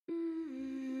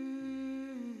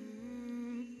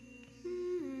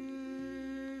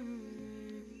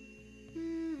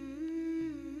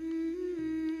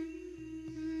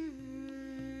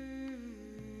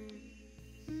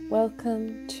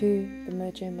Welcome to the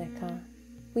Mojo Mecca.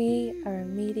 We are a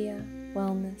media,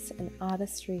 wellness and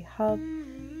artistry hub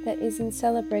that is in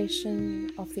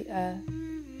celebration of the earth,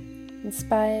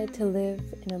 inspired to live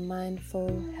in a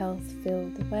mindful,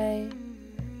 health-filled way,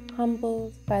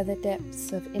 humbled by the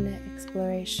depths of inner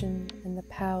exploration and the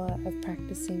power of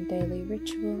practicing daily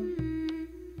ritual,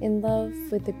 in love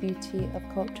with the beauty of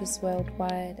cultures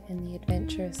worldwide and the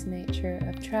adventurous nature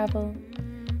of travel,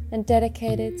 and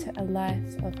dedicated to a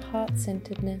life of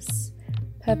heart-centeredness,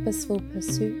 purposeful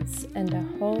pursuits, and a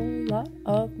whole lot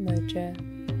of mojo.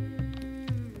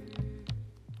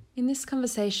 In this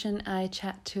conversation, I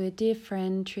chat to a dear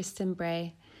friend, Tristan.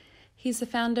 He's the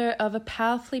founder of a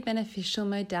powerfully beneficial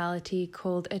modality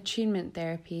called Attunement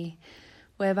therapy,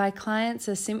 whereby clients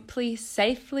are simply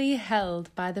safely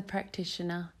held by the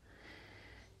practitioner.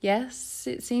 Yes,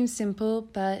 it seems simple,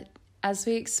 but as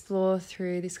we explore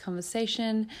through this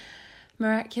conversation,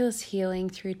 miraculous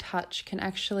healing through touch can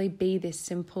actually be this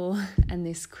simple and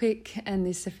this quick and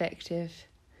this effective.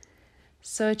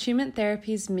 So Attunement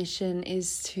therapy's mission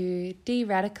is to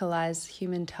de-radicalize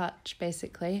human touch,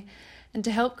 basically, and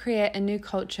to help create a new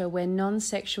culture where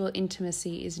non-sexual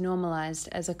intimacy is normalized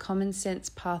as a common sense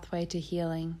pathway to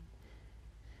healing.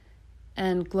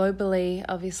 And globally,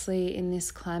 obviously, in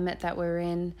this climate that we're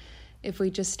in, if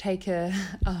we just take a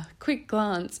quick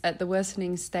glance at the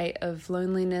worsening state of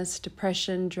loneliness,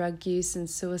 depression, drug use, and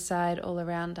suicide all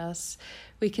around us,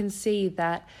 we can see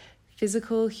that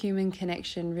physical human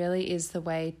connection really is the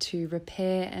way to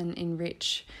repair and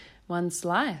enrich one's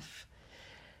life.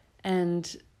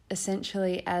 And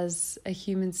essentially, as a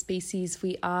human species,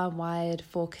 we are wired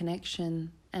for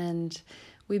connection, and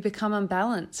we become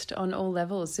unbalanced on all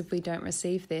levels if we don't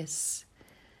receive this.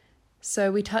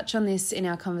 So we touch on this in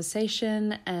our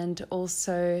conversation and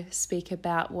also speak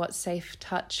about what safe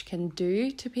touch can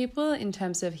do to people in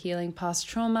terms of healing past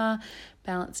trauma,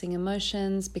 balancing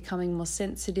emotions, becoming more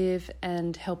sensitive,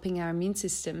 and helping our immune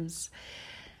systems.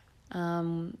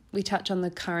 We touch on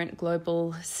the current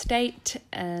global state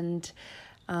and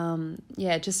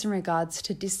just in regards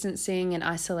to distancing and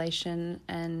isolation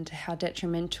and how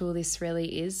detrimental this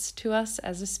really is to us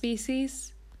as a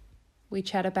species. We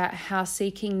chat about how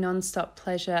seeking non-stop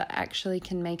pleasure actually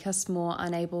can make us more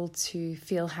unable to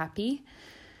feel happy.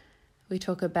 We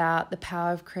talk about the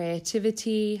power of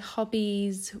creativity,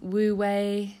 hobbies,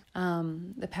 wu-wei,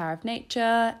 the power of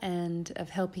nature and of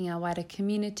helping our wider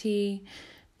community,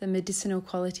 the medicinal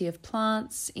quality of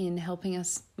plants in helping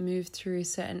us move through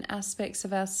certain aspects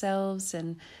of ourselves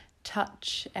and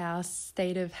touch our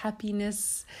state of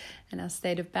happiness and our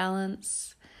state of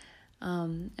balance.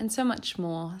 And so much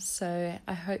more. So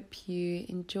I hope you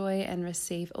enjoy and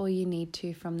receive all you need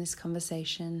to from this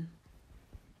conversation.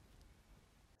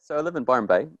 So I live in Byron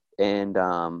Bay, and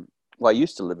I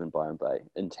used to live in Byron Bay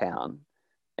in town,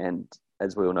 and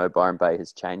as we all know, Byron Bay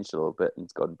has changed a little bit and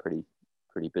it's gotten pretty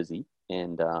busy.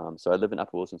 And so I live in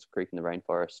Upper Wilson's Creek in the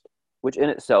rainforest, which in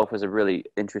itself is a really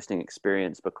interesting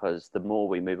experience because the more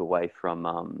we move away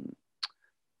from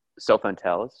cell phone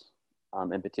towers,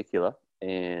 in particular,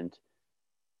 and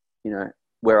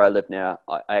where I live now,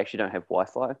 I actually don't have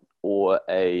Wi-Fi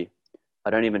I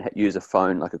don't even use a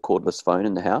phone, like a cordless phone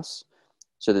in the house.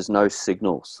 So there's no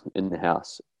signals in the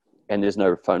house and there's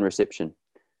no phone reception.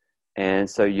 And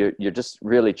so you're just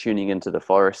really tuning into the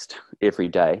forest every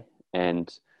day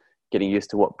and getting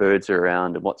used to what birds are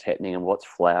around and what's happening and what's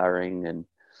flowering and,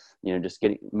 just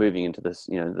moving into this,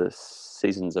 the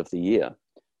seasons of the year.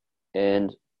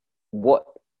 And what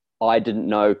I didn't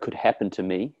know could happen to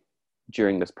me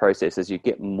during this process is you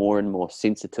get more and more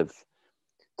sensitive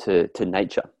to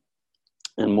nature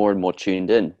and more tuned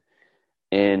in.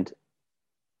 And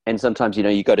sometimes,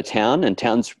 you go to town and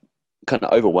town's kind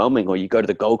of overwhelming, or you go to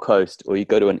the Gold Coast or you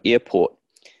go to an airport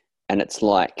and it's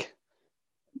like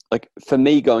for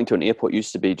me, going to an airport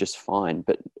used to be just fine.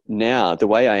 But now the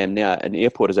way I am now, an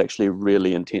airport is actually a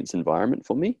really intense environment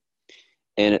for me.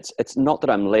 And it's not that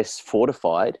I'm less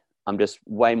fortified. I'm just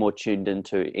way more tuned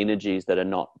into energies that are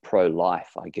not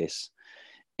pro-life, I guess.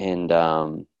 And,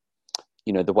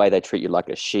 the way they treat you like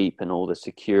a sheep and all the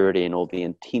security and all the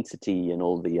intensity and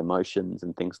all the emotions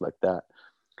and things like that.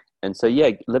 And so,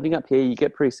 living up here, you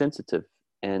get pretty sensitive.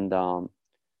 And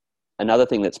another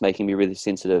thing that's making me really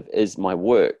sensitive is my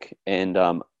work. And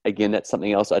again, that's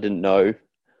something else I didn't know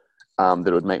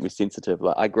that would make me sensitive.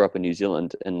 Like I grew up in New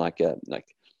Zealand in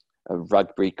a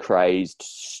rugby crazed,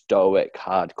 stoic,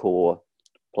 hardcore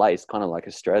place, kind of like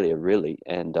Australia, really,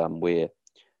 and where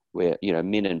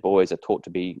men and boys are taught to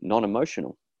be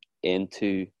non-emotional and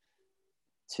to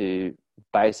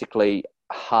basically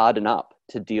harden up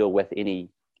to deal with any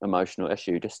emotional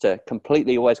issue, just to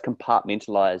completely always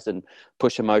compartmentalize and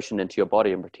push emotion into your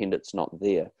body and pretend it's not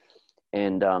there.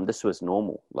 And this was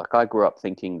normal. Like, I grew up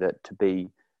thinking that to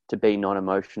be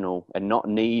non-emotional and not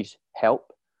need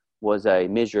help was a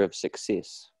measure of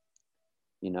success.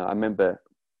 You know, I remember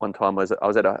one time I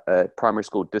was at a primary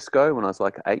school disco when I was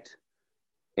like 8,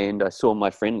 and I saw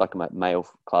my friend, like my male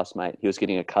classmate, he was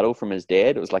getting a cuddle from his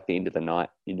dad. It was like the end of the night,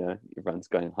 you know, everyone's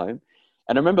going home.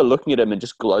 And I remember looking at him and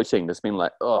just gloating, just being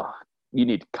like, oh, you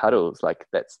need cuddles. Like,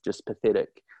 that's just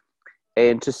pathetic.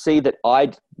 And to see that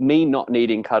me not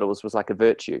needing cuddles was like a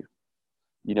virtue,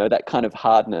 you know, that kind of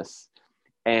hardness.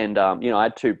 And, you know, I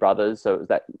had 2 brothers, so it was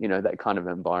that, you know, that kind of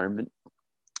environment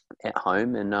at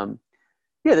home. And,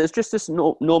 yeah, there's just this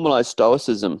normalized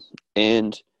stoicism.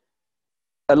 And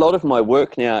a lot of my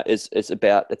work now is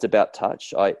about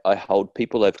touch. I hold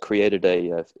people. I've created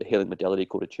a healing modality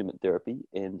called attunement therapy,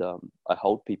 and I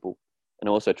hold people, and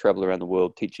I also travel around the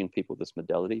world teaching people this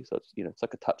modality. So it's, you know, it's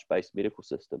like a touch-based medical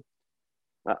system.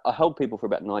 I hold people for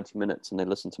about 90 minutes, and they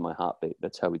listen to my heartbeat.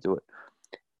 That's how we do it.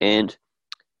 And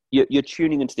you're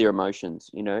tuning into their emotions,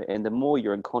 you know, and the more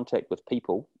you're in contact with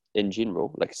people in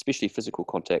general, like especially physical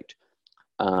contact,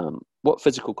 what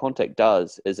physical contact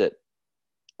does is it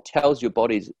tells your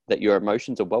bodies that your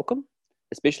emotions are welcome,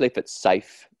 especially if it's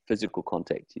safe physical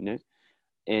contact, you know.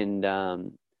 And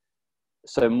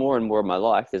so more and more of my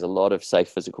life, there's a lot of safe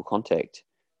physical contact,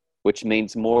 which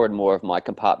means more and more of my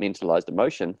compartmentalized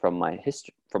emotion from my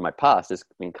history, from my past, has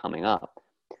been coming up.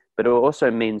 But it also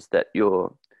means that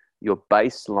your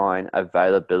baseline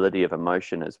availability of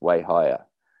emotion is way higher.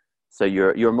 So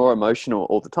you're more emotional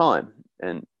all the time,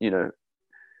 and you know,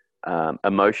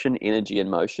 emotion, energy,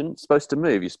 and motion, it's supposed to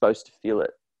move. You're supposed to feel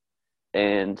it.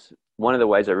 And one of the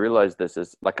ways I realized this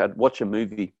is, like, I'd watch a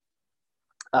movie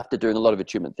after doing a lot of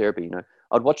attunement therapy. You know,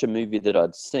 I'd watch a movie that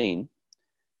I've seen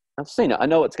it. I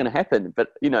know what's going to happen, but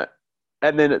you know,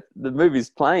 and then the movie's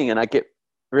playing, and I get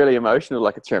really emotional,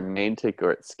 like it's romantic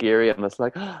or it's scary. I'm just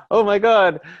like, oh my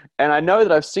God. And I know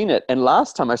that I've seen it. And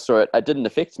last time I saw it, it didn't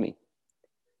affect me.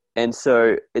 And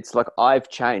so it's like, I've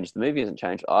changed. The movie hasn't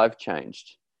changed. I've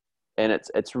changed. And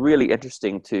it's really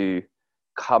interesting to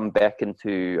come back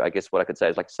into, I guess what I could say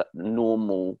is like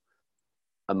normal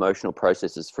emotional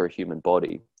processes for a human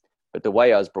body. But the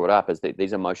way I was brought up is that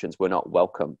these emotions were not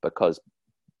welcome, because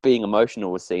being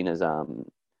emotional was seen as,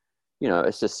 you know,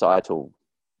 a societal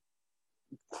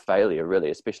failure, really,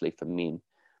 especially for men.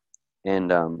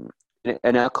 And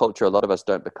in our culture, a lot of us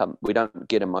we don't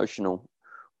get emotional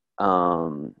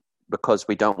because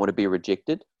we don't want to be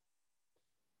rejected.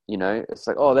 You know, it's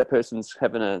like, oh, that person's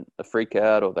having a freak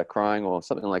out, or they're crying, or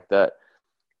something like that.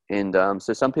 And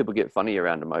so some people get funny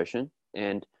around emotion.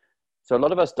 And so a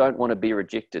lot of us don't want to be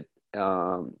rejected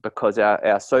because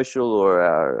our social or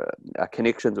our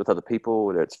connections with other people,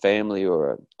 whether it's family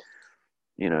or,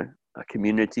 you know, a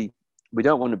community, we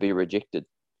don't want to be rejected.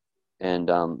 And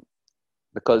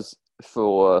because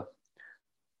for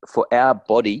our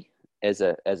body as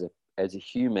a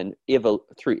human,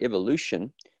 through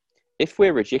evolution, if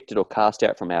we're rejected or cast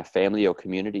out from our family or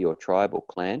community or tribe or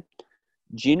clan,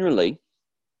 generally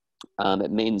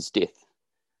it means death.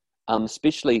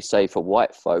 Especially, say, for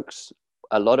white folks,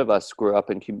 a lot of us grew up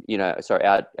in, you know, sorry,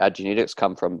 our genetics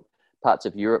come from parts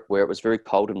of Europe where it was very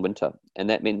cold in winter. And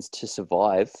that means to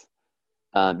survive,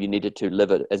 you needed to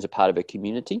live as a part of a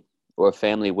community or a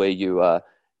family where you are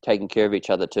taking care of each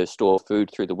other to store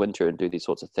food through the winter and do these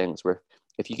sorts of things, where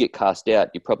if you get cast out,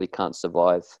 you probably can't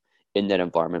survive in that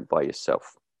environment by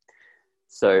yourself.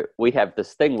 So we have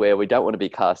this thing where we don't want to be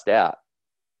cast out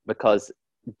because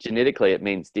genetically it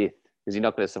means death, because you're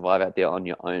not going to survive out there on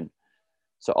your own.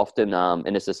 So often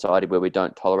in a society where we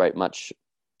don't tolerate much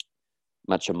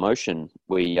emotion,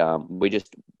 we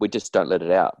just don't let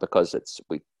it out, because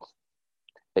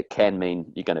it can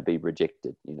mean you're going to be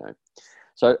rejected, you know.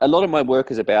 So a lot of my work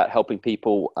is about helping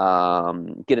people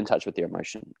get in touch with their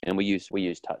emotion, and we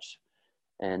use touch.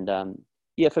 And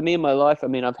yeah, for me in my life, I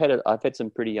mean, I've had some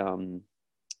pretty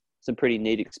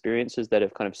neat experiences that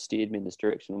have kind of steered me in this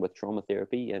direction with trauma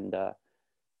therapy. And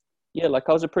yeah, like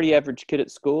I was a pretty average kid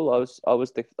at school. I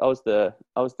was the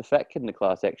fat kid in the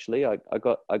class, actually. I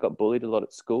got bullied a lot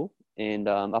at school, and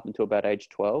up until about age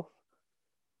 12.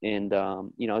 And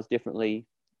you know, I was definitely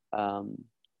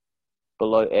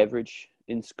below average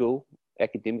in school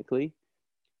academically.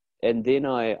 And then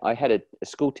I had a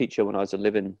school teacher when I was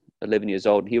 11 years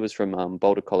old. He was from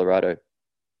Boulder, Colorado,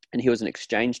 and he was an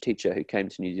exchange teacher who came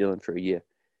to New Zealand for a year.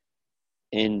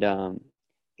 And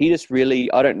he just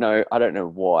really, I don't know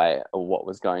why or what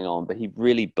was going on, but he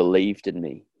really believed in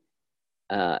me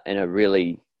in a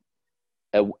really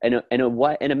in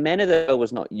a manner that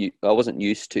I wasn't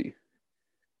used to.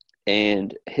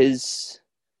 And his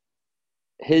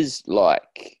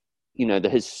like,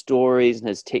 his stories and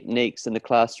his techniques in the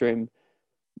classroom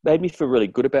made me feel really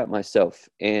good about myself.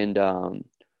 And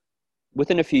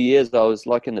within a few years, I was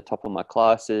like in the top of my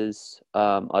classes.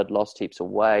 I'd lost heaps of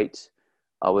weight.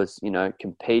 I was,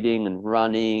 competing and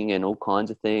running and all kinds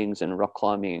of things, and rock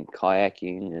climbing and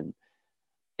kayaking,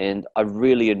 and I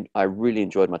really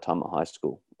enjoyed my time at high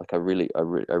school. Like I really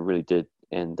did.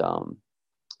 And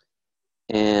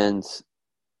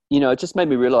it just made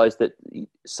me realize that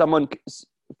someone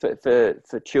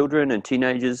for children and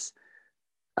teenagers,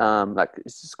 like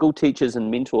school teachers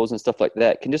and mentors and stuff like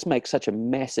that, can just make such a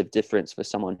massive difference for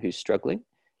someone who's struggling.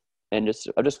 And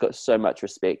I've just got so much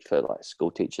respect for like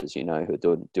school teachers, who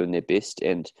are doing their best.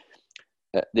 And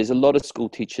there's a lot of school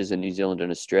teachers in New Zealand and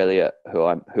Australia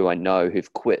who I know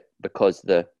who've quit because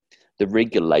the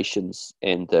regulations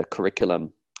and the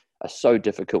curriculum are so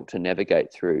difficult to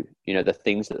navigate through. The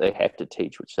things that they have to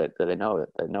teach, which they know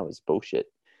is bullshit.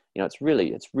 It's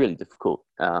really difficult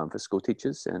for school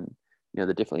teachers, and they're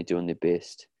definitely doing their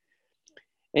best.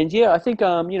 And yeah, I think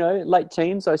late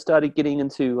teens I started getting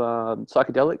into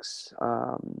psychedelics,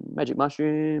 magic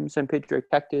mushrooms, San Pedro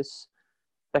cactus,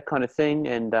 that kind of thing,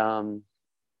 and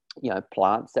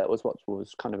plants. That was what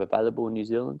was kind of available in New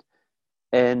Zealand,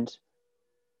 and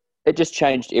it just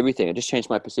changed everything. It just changed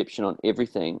my perception on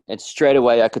everything. And straight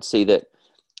away I could see that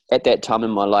at that time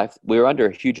in my life, we were under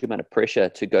a huge amount of pressure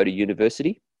to go to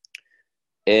university,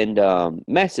 and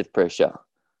massive pressure.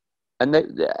 And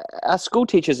our school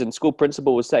teachers and school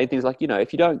principal was saying things like,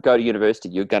 if you don't go to university,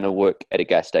 you're going to work at a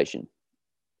gas station.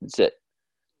 That's it.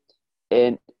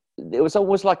 And it was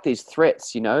almost like these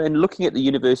threats, and looking at the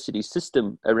university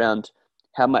system around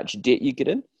how much debt you get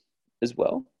in as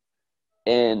well,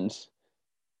 and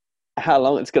how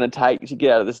long it's going to take to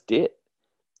get out of this debt.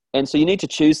 And so you need to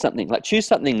choose something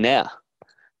now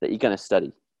that you're going to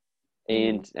study,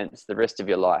 and it's the rest of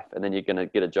your life. And then you're going to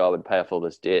get a job and pay off all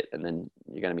this debt, and then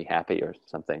you're going to be happy or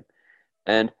something.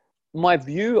 And my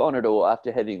view on it all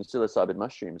after having psilocybin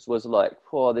mushrooms was like,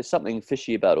 oh, there's something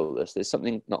fishy about all this. There's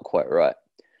something not quite right.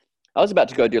 I was about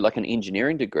to go do like an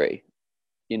engineering degree,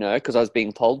 because I was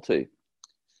being told to.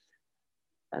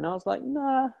 And I was like,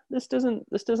 nah, this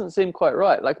doesn't seem quite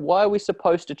right. Like, why are we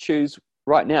supposed to choose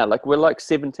right now? Like, we're like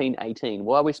 17, 18.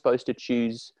 Why are we supposed to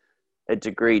choose a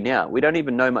degree now? We don't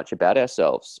even know much about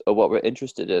ourselves or what we're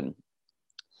interested in.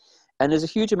 And there's a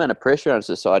huge amount of pressure on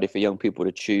society for young people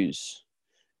to choose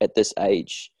at this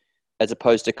age, as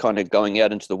opposed to kind of going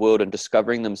out into the world and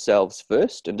discovering themselves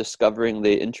first and discovering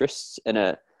their interests in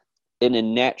a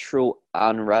natural,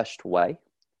 unrushed way.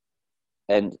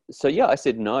 And so, yeah, I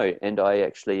said no. And I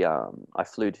actually, I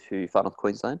flew to Far North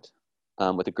Queensland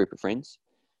with a group of friends,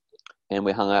 and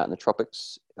we hung out in the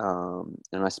tropics. And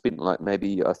I spent like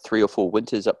maybe 3 or 4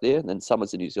 winters up there, and then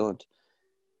summers in New Zealand.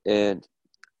 And,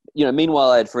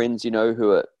 meanwhile I had friends,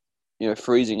 who are,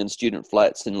 freezing in student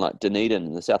flats in like Dunedin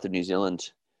in the south of New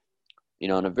Zealand,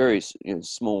 on a very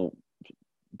small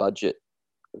budget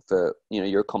for,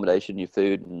 your accommodation, your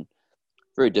food, and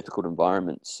very difficult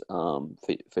environments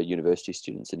for university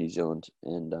students in New Zealand.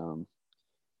 And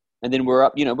then we're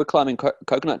up, we're climbing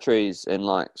coconut trees and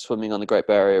like swimming on the Great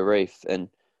Barrier Reef, and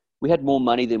we had more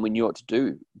money than we knew what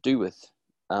to do with,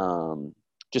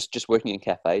 just working in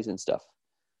cafes and stuff.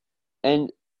 And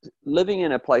living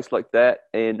in a place like that,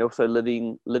 and also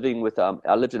living with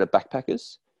I lived in a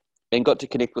backpackers, and got to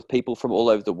connect with people from all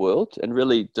over the world and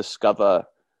really discover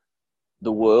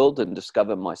the world and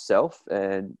discover myself,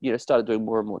 and started doing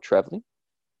more and more traveling.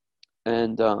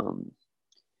 And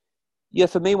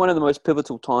for me, one of the most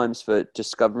pivotal times for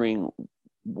discovering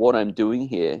what I'm doing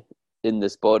here in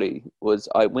this body was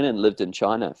I went and lived in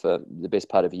China for the best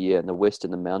part of a year in the west in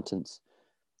the mountains,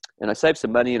 and I saved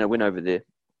some money and I went over there,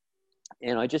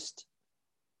 and I just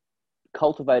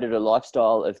cultivated a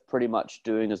lifestyle of pretty much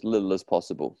doing as little as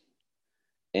possible.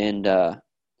 And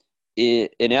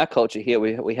in our culture here,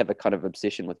 we have a kind of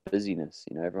obsession with busyness.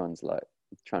 Everyone's like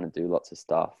trying to do lots of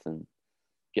stuff and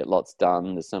get lots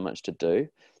done. There's so much to do.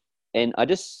 And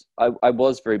I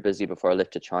was very busy before I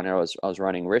left to China. I was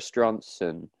running restaurants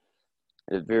and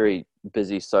a very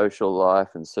busy social life,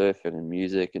 and surfing and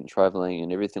music and traveling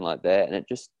and everything like that. And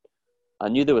I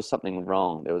knew there was something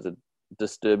wrong. There was a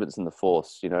disturbance in the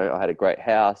force. I had a great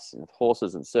house and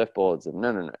horses and surfboards and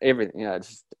no, everything.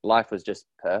 Life was just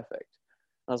perfect.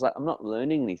 I was like, I'm not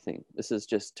learning anything. This is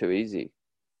just too easy.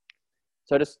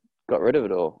 So I just got rid of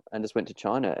it all and just went to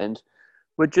China, and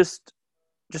we just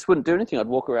wouldn't do anything. I'd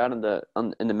walk around in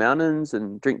the mountains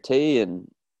and drink tea and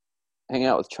hang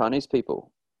out with Chinese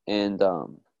people. And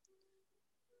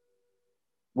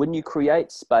when you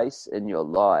create space in your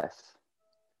life,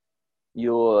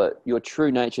 your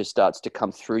true nature starts to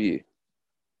come through you.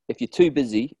 If you're too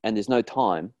busy and there's no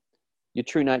time, your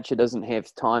true nature doesn't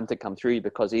have time to come through you,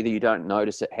 because either you don't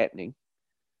notice it happening,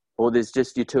 or there's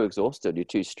just, you're too exhausted, you're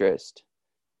too stressed.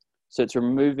 So it's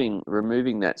removing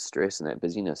that stress and that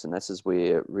busyness, and this is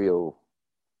where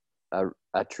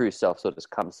a true self sort of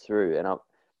comes through. And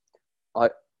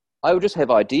I would just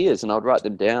have ideas and I'd write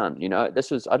them down. You know, I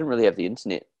didn't really have the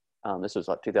internet. This was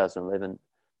like 2011,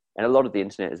 and a lot of the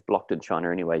internet is blocked in China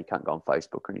anyway. You can't go on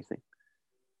Facebook or anything.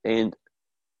 And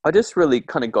I just really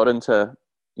kind of got into,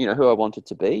 you know, who I wanted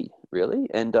to be, really.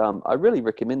 And I really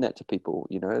recommend that to people.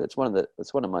 You know, it's one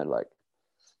of my like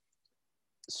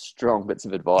strong bits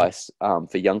of advice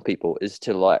for young people, is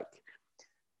to like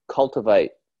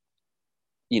cultivate,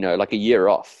 you know, like a year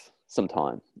off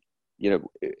sometime, you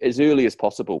know, as early as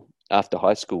possible after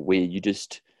high school, where you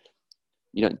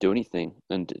don't do anything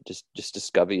and just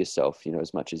discover yourself, you know,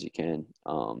 as much as you can.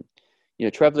 You know,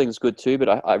 traveling is good too, but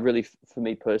I really, for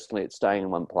me personally, it's staying in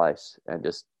one place and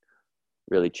just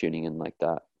really tuning in like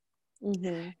that.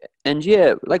 Mm-hmm. And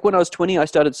yeah, like when I was 20, I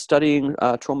started studying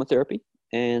trauma therapy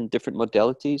and different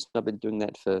modalities. I've been doing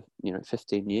that for, you know,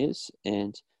 15 years.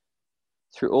 And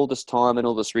through all this time and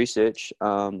all this research,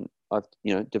 I've,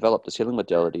 you know, developed this healing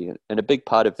modality. And a big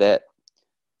part of that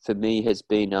for me has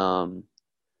been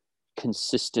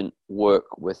consistent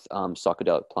work with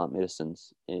psychedelic plant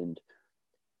medicines. And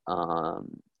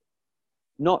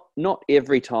not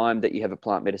every time that you have a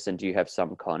plant medicine do you have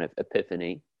some kind of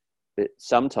epiphany, but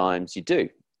sometimes you do.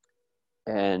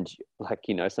 And like,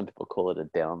 you know, some people call it a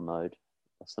download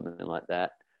or something like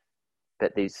that.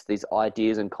 That these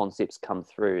ideas and concepts come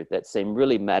through that seem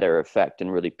really matter of fact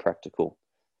and really practical.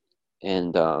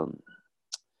 And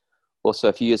also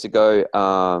a few years ago,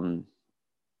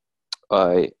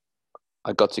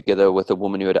 I got together with a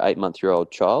woman who had an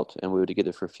 8-month-old child, and we were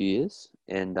together for a few years,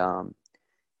 and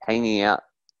hanging out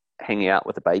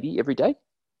with a baby every day,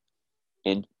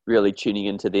 and really tuning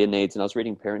into their needs. And I was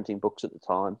reading parenting books at the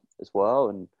time as well,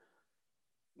 and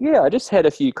yeah, I just had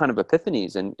a few kind of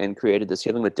epiphanies and created this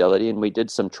healing modality, and we did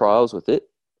some trials with it.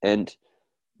 And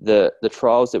the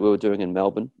trials that we were doing in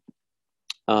Melbourne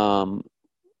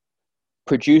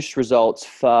produced results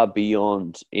far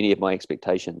beyond any of my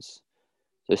expectations.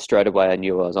 So straight away I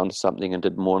knew I was onto something, and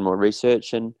did more and more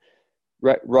research, and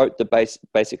wrote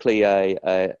basically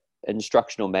a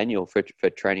instructional manual for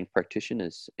training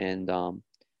practitioners. And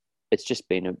it's just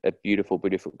been a beautiful,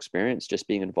 beautiful experience, just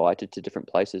being invited to different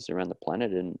places around the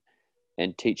planet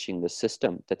and teaching the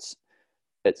system. It's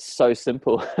so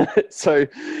simple. it's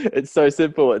so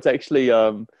simple. It's actually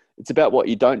it's about what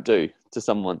you don't do to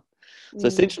someone. So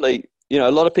essentially, you know,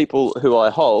 a lot of people who I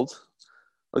hold,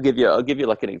 I'll give you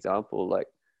like an example. Like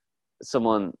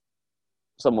someone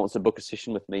wants to book a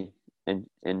session with me, and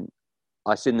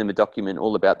I send them a document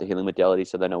all about the healing modality,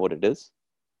 so they know what it is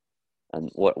and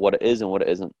what it is and what it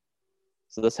isn't.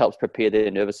 So this helps prepare their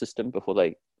nervous system before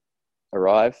they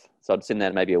arrive. So I'd send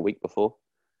that maybe a week before.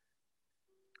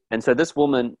 And so this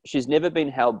woman, she's never been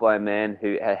held by a man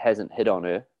who hasn't hit on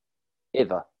her,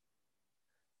 ever.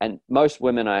 And most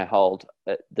women I hold,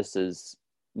 this is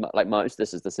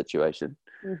the situation.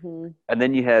 Mm-hmm. And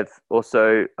then you have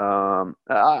also,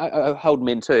 I hold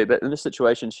men too, but in this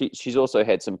situation, she's also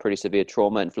had some pretty severe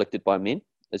trauma inflicted by men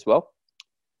as well.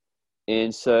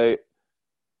 And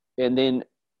then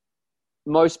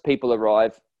most people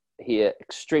arrive here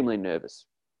extremely nervous.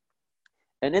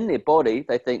 And in their body,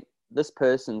 they think this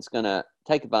person's going to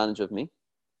take advantage of me,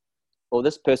 or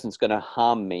this person's going to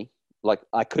harm me. Like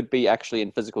I could be actually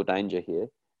in physical danger here,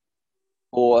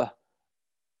 or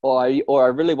I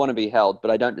really want to be held,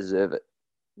 but I don't deserve it.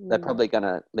 They're probably going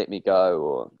to let me go,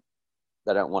 or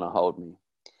they don't want to hold me.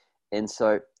 And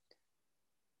so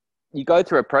you go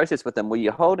through a process with them where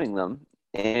you're holding them,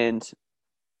 and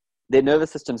their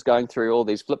nervous system's going through all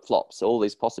these flip-flops, all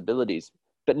these possibilities,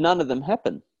 but none of them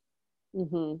happen.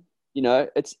 Mm-hmm. You know,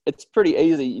 it's pretty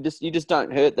easy. You just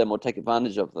don't hurt them or take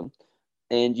advantage of them,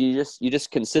 and you're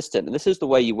just consistent. And this is the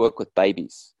way you work with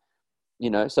babies. You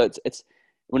know, so it's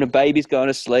when a baby's going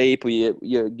to sleep, or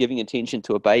you're giving attention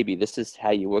to a baby, this is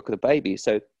how you work with a baby.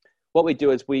 So what we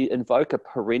do is we invoke a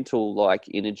parental-like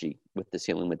energy with this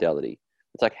healing modality.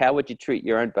 It's like, how would you treat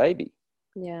your own baby?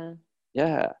 Yeah.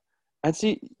 Yeah. And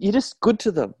so you're just good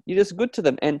to them.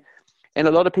 And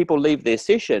a lot of people leave their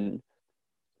session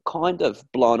kind of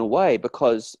blown away,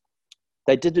 because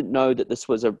they didn't know that this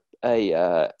was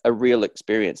a real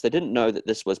experience. They didn't know that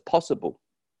this was possible.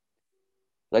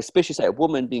 Like, especially say a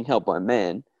woman being held by a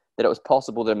man, that it was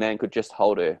possible that a man could just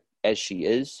hold her as she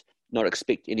is, not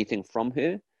expect anything from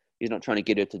her. He's not trying to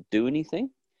get her to do anything.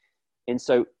 And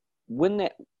so when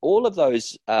all of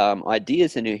those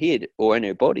ideas in your head or in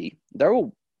your body, they're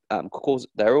all a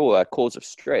cause of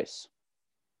stress.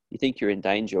 You think you're in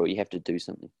danger or you have to do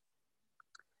something.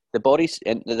 The bodies,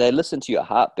 and they listen to your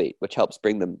heartbeat, which helps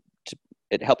bring them to,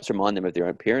 it helps remind them of their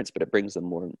own parents, but it brings them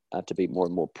more to be more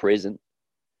and more present,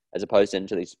 as opposed to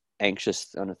into these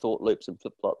anxious kind of thought loops and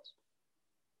flip-flops.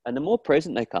 And the more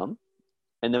present they come,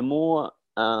 and the more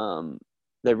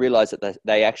they realize that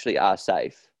they actually are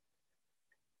safe,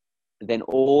 then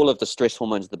all of the stress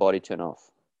hormones of the body turn off.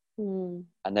 And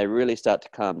they really start to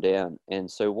calm down. And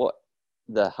so what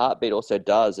the heartbeat also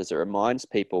does is it reminds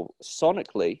people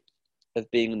sonically of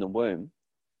being in the womb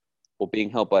or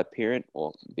being held by a parent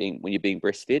or when you're being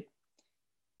breastfed.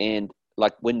 And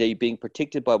like when they're being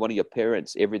protected by one of your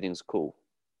parents, everything's cool.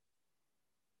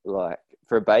 Like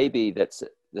for a baby that's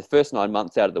the first 9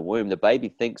 months out of the womb, the baby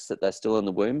thinks that they're still in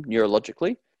the womb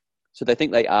neurologically. So they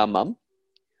think they are mum.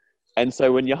 And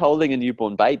so when you're holding a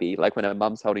newborn baby, like when a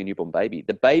mum's holding a newborn baby,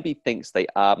 the baby thinks they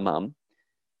are mum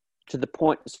to the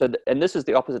point. And this is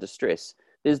the opposite of stress.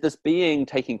 There's this being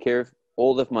taking care of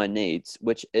all of my needs,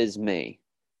 which is me.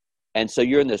 And so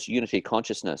you're in this unity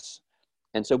consciousness.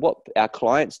 And so what our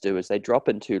clients do is they drop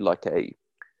into like a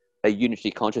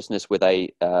unity consciousness where they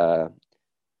are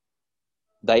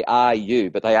you,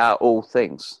 but they are all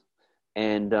things.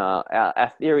 And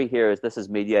our theory here is this is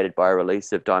mediated by a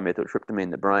release of dimethyltryptamine in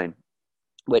the brain,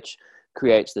 which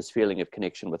creates this feeling of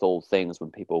connection with all things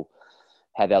when people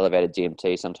have elevated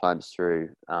DMT, sometimes through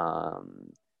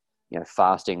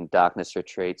fasting, darkness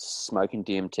retreats, smoking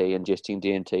DMT, ingesting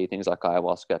DMT, things like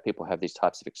ayahuasca. People have these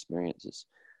types of experiences.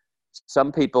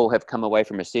 Some people have come away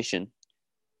from a session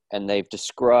and they've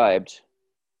described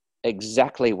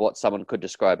exactly what someone could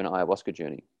describe an ayahuasca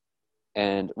journey.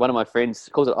 And one of my friends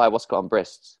calls it ayahuasca on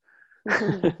breasts.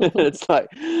 It's like,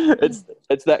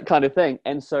 it's that kind of thing.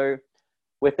 And so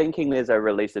we're thinking there's a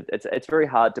release of, it's very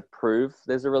hard to prove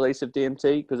there's a release of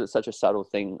DMT because it's such a subtle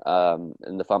thing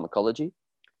in the pharmacology.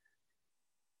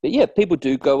 But yeah, people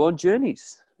do go on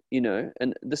journeys,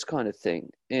 and this kind of thing.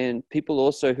 And people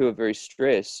also who are very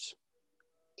stressed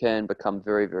can become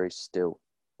very, very still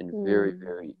and very,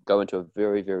 very, go into a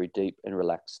very, very deep and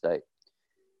relaxed state.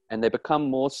 And they become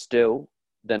more still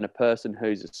than a person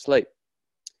who's asleep.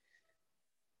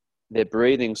 Their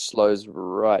breathing slows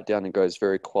right down and goes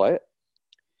very quiet.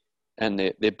 And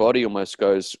their body almost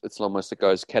goes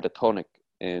catatonic.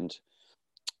 And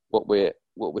what we're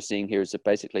seeing here is that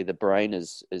basically the brain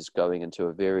is going into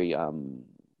a very,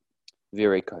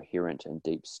 very coherent and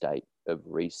deep state of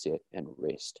reset and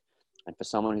rest. And for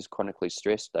someone who's chronically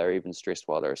stressed, they're even stressed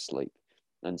while they're asleep.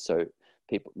 And so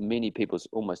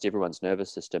almost everyone's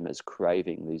nervous system is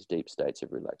craving these deep states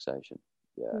of relaxation.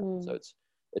 Yeah. So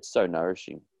it's so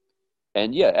nourishing.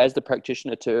 And yeah, as the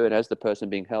practitioner too, and as the person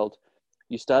being held,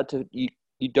 you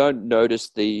don't notice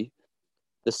the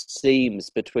seams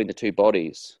between the two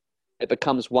bodies. It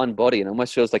becomes one body and it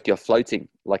almost feels like you're floating,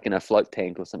 like in a float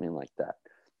tank or something like that.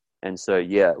 And so,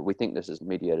 yeah, we think this is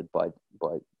mediated by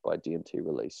DMT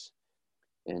release.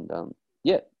 And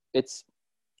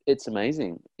it's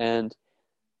amazing. And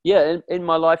yeah, in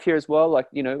my life here as well, like,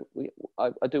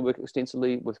 I do work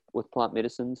extensively with plant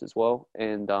medicines as well.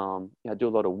 And I do a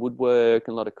lot of woodwork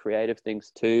and a lot of creative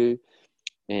things too.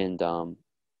 And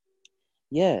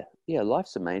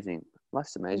life's amazing.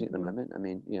 Life's amazing at the moment. I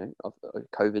mean,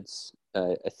 COVID's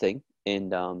a thing.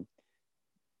 And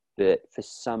but for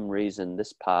some reason,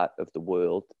 this part of the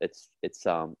world, it's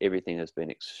everything has been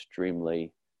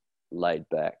extremely laid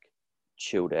back,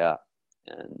 chilled out.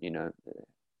 And,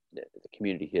 the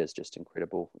community here is just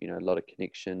incredible, a lot of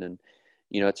connection. And,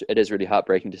 it is really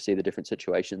heartbreaking to see the different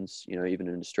situations, even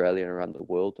in Australia and around the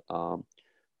world,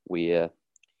 where,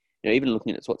 even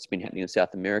looking at what's been happening in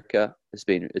South America, it's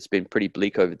been pretty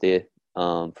bleak over there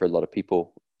for a lot of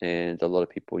people. And a lot of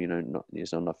people,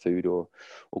 there's not enough food or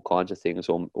all kinds of things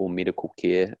or medical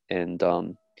care. And,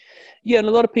 and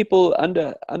a lot of people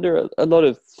under a lot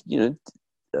of,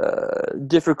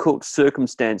 difficult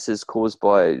circumstances caused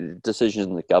by decisions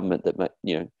in the government that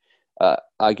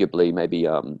arguably maybe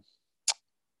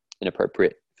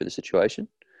inappropriate for the situation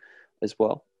as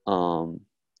well.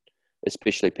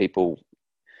 Especially people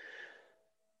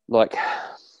like,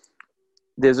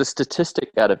 there's a statistic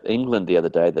out of England the other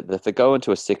day that if they go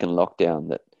into a second lockdown,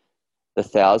 that the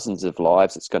thousands of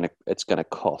lives it's going to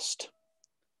cost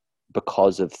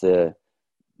because of the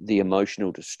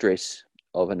emotional distress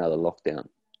of another lockdown.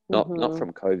 Not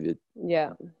from COVID.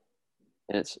 Yeah.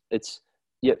 And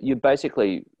you're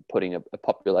basically putting a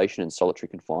population in solitary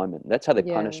confinement. That's how they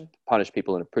punish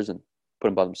people in a prison, put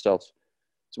them by themselves.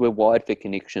 So we're wired for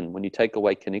connection. When you take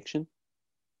away connection,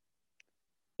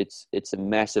 it's a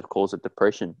massive cause of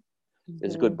depression.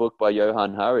 There's a good Mhm. book by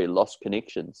Johann Hari, Lost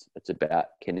Connections. It's about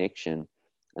connection,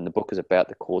 and the book is about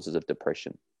the causes of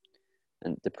depression.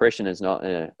 And depression is not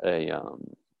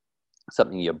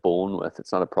something you're born with.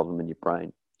 It's not a problem in your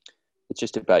brain. It's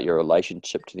just about your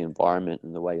relationship to the environment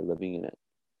and the way you're living in it.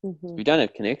 If Mhm. you don't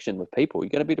have connection with people, you're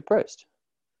going to be depressed.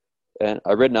 And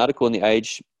I read an article in the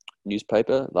Age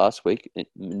newspaper last week in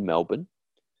Melbourne,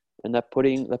 and they're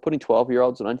putting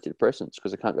 12-year-olds on antidepressants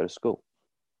because they can't go to school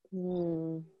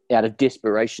Mm. out of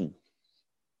desperation.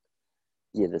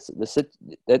 Yeah,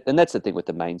 and that's the thing with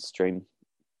the mainstream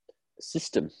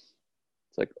system.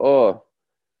 It's like, oh,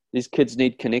 these kids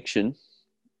need connection.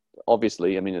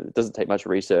 Obviously, I mean, it doesn't take much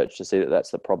research to see that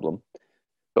that's the problem.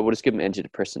 But we'll just give them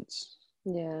antidepressants.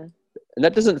 Yeah. And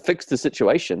that doesn't fix the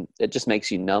situation. It just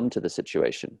makes you numb to the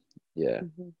situation. Yeah.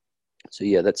 Mm-hmm. So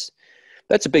yeah, that's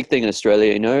a big thing in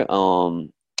Australia.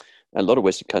 A lot of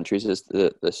Western countries is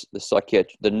the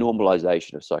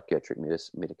normalization of psychiatric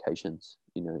medications.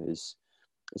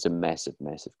 Is a massive,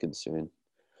 massive concern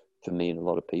for me and a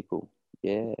lot of people.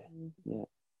 Yeah, yeah.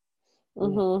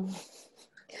 Mm-hmm.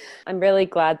 I'm really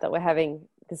glad that we're having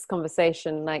this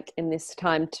conversation like in this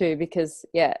time too, because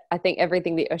I think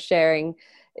everything that you're sharing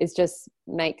is just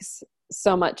makes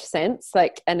so much sense.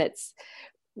 Like, and it's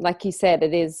like you said,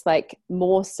 it is like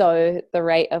more so the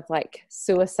rate of like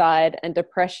suicide and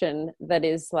depression that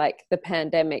is like the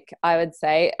pandemic, I would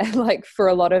say. And like for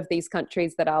a lot of these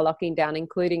countries that are locking down,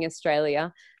 including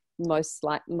Australia,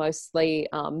 mostly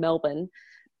Melbourne.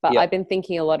 But Yep. I've been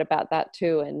thinking a lot about that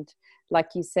too. And like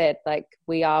you said, like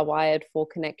we are wired for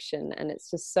connection, and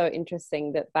it's just so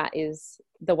interesting that that is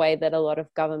the way that a lot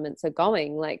of governments are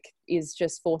going, like is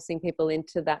just forcing people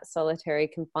into that solitary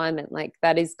confinement. Like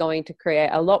that is going to create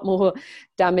a lot more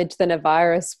damage than a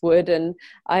virus would. And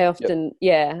I often,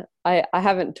 I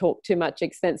haven't talked too much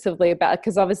extensively about it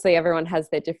because obviously everyone has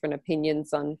their different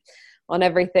opinions on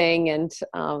everything, and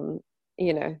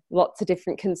lots of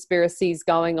different conspiracies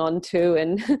going on too.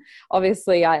 And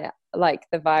obviously I like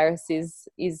the virus is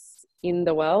in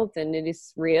the world and it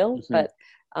is real. Mm-hmm. But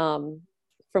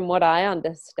from what I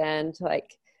understand,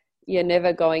 like you're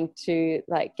never going to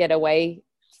like get away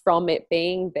from it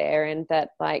being there, and that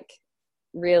like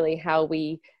really how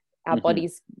our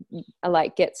bodies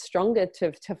like get stronger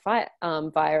to fight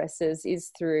viruses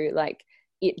is through like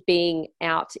it being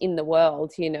out in the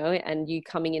world, and you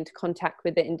coming into contact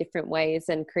with it in different ways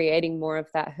and creating more of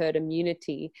that herd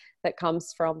immunity that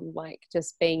comes from like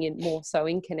just being more so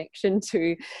in connection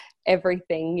to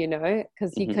everything,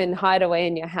 because you can hide away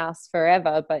in your house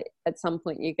forever, but at some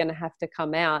point you're going to have to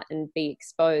come out and be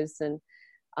exposed. And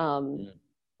and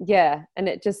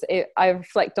I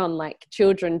reflect on like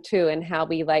children too, and how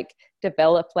we like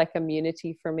develop like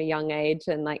immunity from a young age,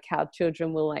 and like how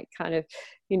children will like kind of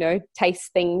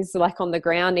taste things like on the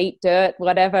ground, eat dirt,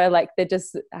 whatever, like they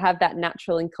just have that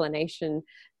natural inclination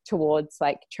towards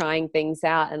like trying things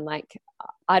out. And like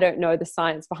I don't know the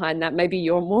science behind that, maybe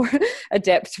you're more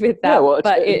adept with that.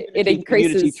 But it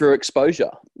increases immunity through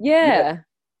exposure. Yeah,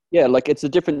 like it's a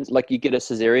difference. Like you get a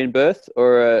cesarean birth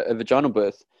or a vaginal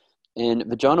birth. And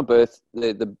vaginal birth,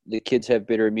 the kids have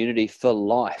better immunity for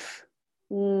life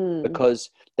because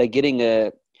they're getting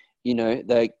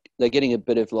they're getting a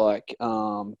bit of like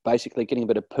basically getting a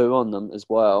bit of poo on them as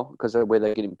well because of where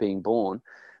they're being born,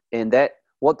 and that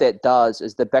what that does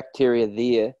is the bacteria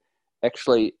there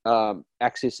actually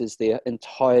accesses their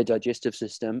entire digestive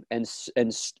system and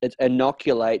it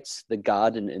inoculates the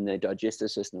garden in their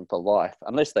digestive system for life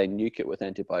unless they nuke it with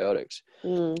antibiotics.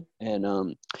 And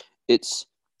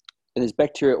and there's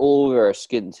bacteria all over our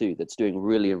skin too that's doing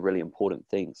really, really important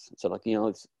things. So like,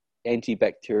 it's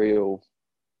antibacterial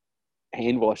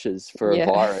hand washes for a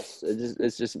virus.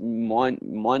 It's just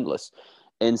mindless.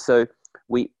 And so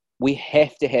we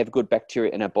have to have good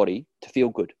bacteria in our body to feel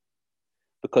good,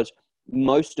 because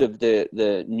most of the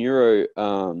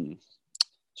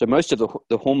most of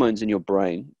the hormones in your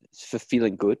brain for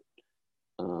feeling good,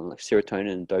 like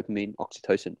serotonin and dopamine,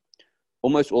 oxytocin,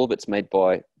 almost all of it's made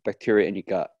by bacteria in your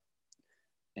gut.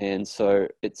 And so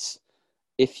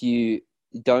if you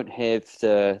don't have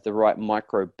the right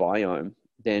microbiome,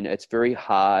 then it's very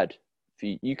hard for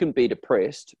you. You can be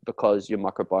depressed because your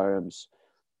microbiome's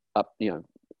up,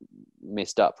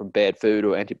 messed up from bad food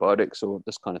or antibiotics or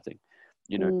this kind of thing,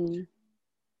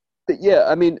 But yeah,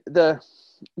 I mean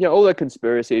all the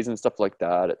conspiracies and stuff like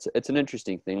that. It's an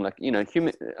interesting thing. Like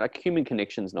human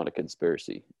connection is not a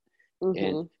conspiracy,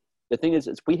 and the thing is,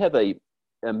 we have a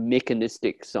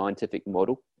mechanistic scientific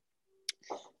model,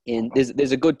 and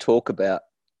there's a good talk about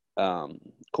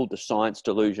called The Science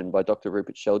Delusion by Dr.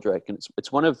 Rupert Sheldrake, and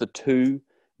it's one of the 2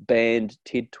 banned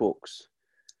TED Talks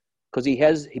because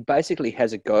he basically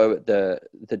has a go at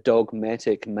the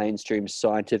dogmatic mainstream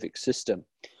scientific system.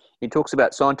 He talks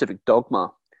about scientific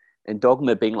dogma, and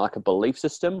dogma being like a belief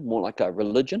system, more like a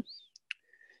religion,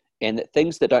 and that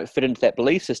things that don't fit into that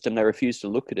belief system, they refuse to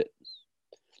look at it.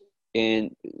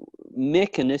 And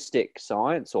mechanistic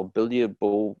science or billiard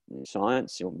ball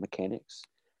science or mechanics,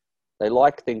 they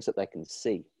like things that they can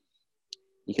see.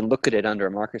 You can look at it under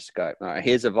a microscope. All right,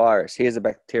 here's a virus, here's a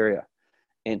bacteria.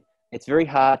 And it's very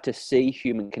hard to see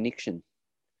human connection.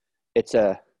 It's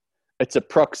a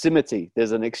proximity.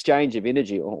 There's an exchange of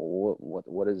energy. Or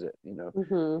what is it?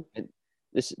 And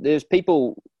there's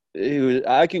people who are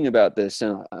arguing about this,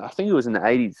 and I think it was in the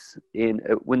 80s. And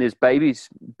when there's babies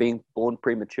being born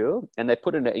premature, and they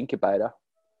put in an incubator,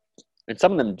 and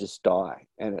some of them just die.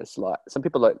 And it's like some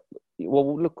people are like,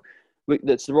 well, look,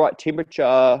 that's the right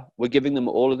temperature. We're giving them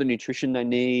all of the nutrition they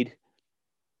need,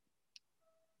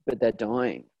 but they're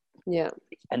dying. Yeah.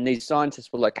 And these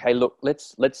scientists were like, hey, look,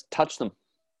 let's touch them.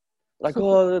 Like,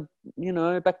 oh,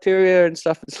 bacteria and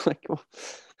stuff. It's like, well,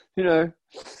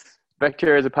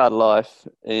 bacteria is a part of life.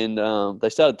 And they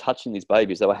started touching these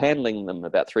babies. They were handling them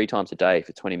about 3 times a day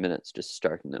for 20 minutes, just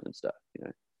stroking them and stuff,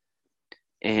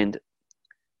 And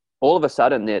all of a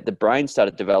sudden, the brain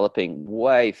started developing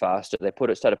way faster. They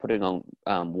started putting on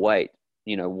weight,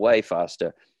 way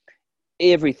faster.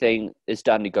 Everything is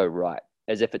starting to go right,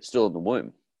 as if it's still in the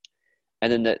womb.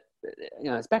 And then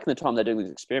it's back in the time they're doing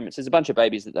these experiments. There's a bunch of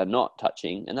babies that they're not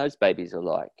touching, and those babies are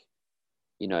like,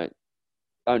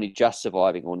 only just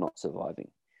surviving or not surviving.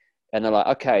 And they're like,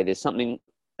 okay, there's something.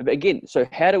 Again, so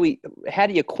how do you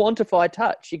quantify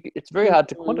touch? It's very hard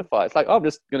to quantify. It's like, oh, I'm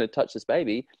just going to touch this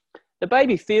baby. The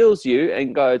baby feels you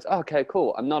and goes, oh, okay,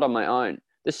 cool. I'm not on my own.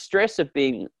 The stress of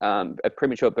being a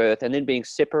premature birth and then being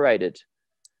separated,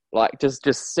 like just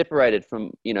separated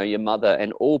from, your mother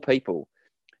and all people,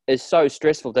 is so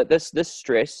stressful that this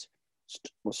stress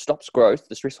stops growth.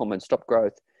 The stress hormones stop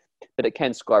growth, but it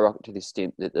can skyrocket to the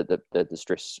extent that the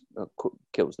stress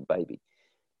kills the baby.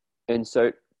 And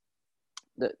so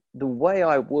the way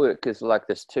I work is like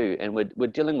this too, and we're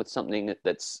dealing with something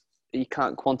that's you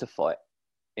can't quantify,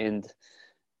 and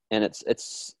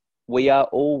it's we are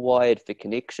all wired for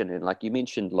connection, and like you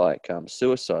mentioned, like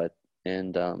suicide,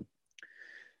 and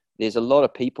there's a lot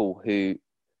of people who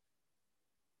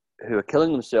are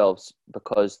killing themselves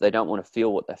because they don't want to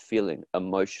feel what they're feeling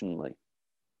emotionally.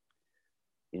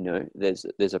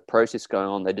 There's a process going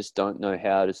on. They just don't know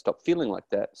how to stop feeling like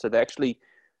that. So they actually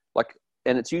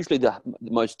and it's usually the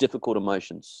most difficult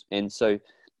emotions. And so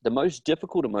the most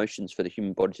difficult emotions for the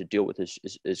human body to deal with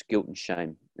is guilt and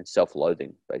shame and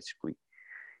self-loathing, basically.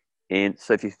 And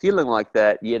so if you're feeling like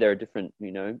that, there are different,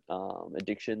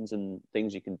 addictions and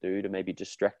things you can do to maybe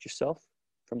distract yourself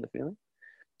from the feeling.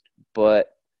 But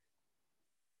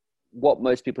what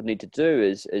most people need to do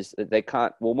is that they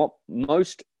can't,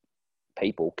 most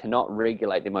people cannot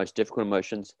regulate their most difficult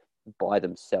emotions by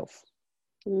themselves.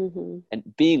 Mm-hmm. And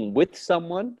being with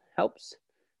someone helps.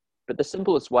 But the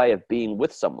simplest way of being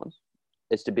with someone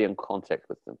is to be in contact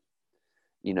with them.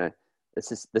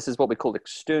 This is what we call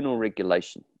external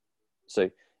regulation. So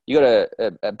you got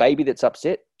a baby that's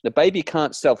upset. The baby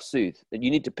can't self-soothe. And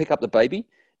you need to pick up the baby,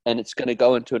 and it's going to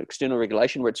go into an external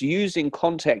regulation where it's using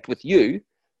contact with you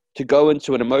to go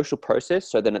into an emotional process,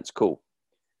 so then it's cool.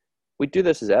 We do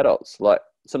this as adults. Like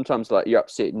sometimes, like you're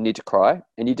upset and you need to cry,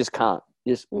 and you just can't.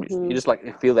 You just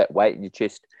like feel that weight in your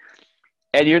chest.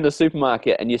 And you're in the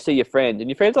supermarket and you see your friend, and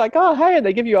your friend's like, oh, hey, and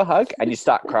they give you a hug, and you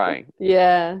start crying.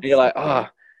 Yeah. And you're like, oh,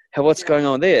 what's going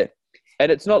on there?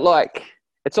 And it's not like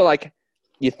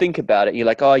you think about it. You're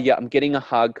like, oh, yeah, I'm getting a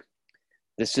hug.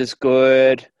 This is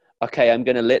good. Okay, I'm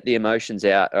going to let the emotions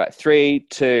out. All right, 3,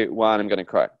 2, 1, I'm going to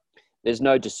cry. There's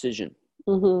no decision.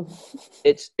 Mm-hmm.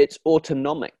 It's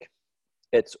autonomic.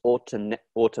 It's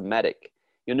automatic.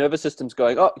 Your nervous system's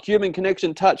going, oh, human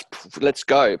connection, touch, let's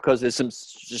go, because there's some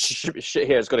shit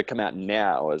here that's got to come out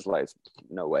now. It's like,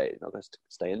 no way, not going to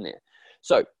stay in there.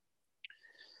 So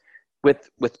with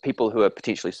people who are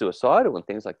potentially suicidal and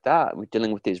things like that, we're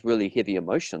dealing with these really heavy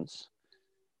emotions.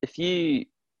 If you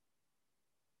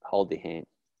hold their hand,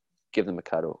 give them a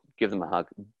cuddle, give them a hug,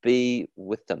 be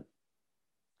with them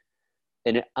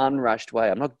in an unrushed way.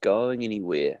 I'm not going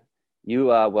anywhere.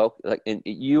 You are welcome, and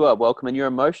you are welcome, and your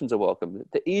emotions are welcome.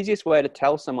 The easiest way to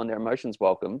tell someone their emotions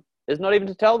welcome is not even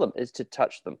to tell them, is to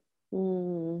touch them.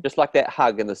 Just like that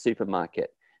hug in the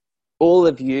supermarket. All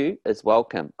of you is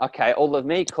welcome. Okay, all of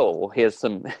me, cool. Here's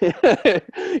some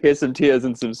tears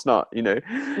and some snot,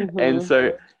 Mm-hmm. And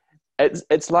so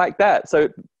it's like that. So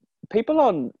people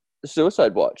on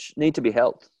suicide watch need to be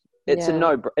helped. It's a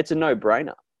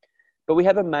no-brainer. But we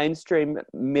have a mainstream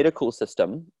medical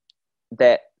system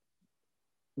that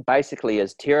basically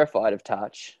is terrified of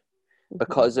touch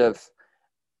because of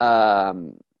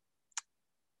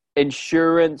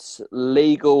insurance,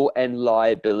 legal, and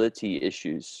liability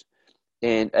issues,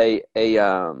 and a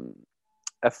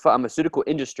pharmaceutical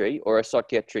industry or a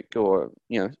psychiatric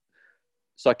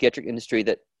industry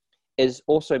that is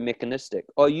also mechanistic.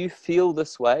 Oh, you feel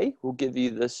this way, we'll give you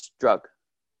this drug.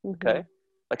 Okay,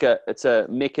 it's a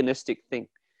mechanistic thing.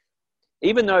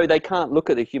 Even though they can't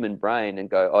look at the human brain and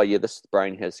go, oh yeah, this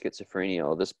brain has schizophrenia,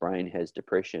 or this brain has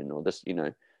depression, or this,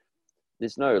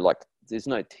 there's no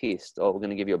test. Oh, we're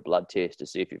going to give you a blood test to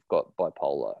see if you've got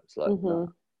bipolar. It's like,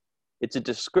 no. It's a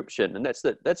description, and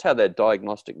that's how the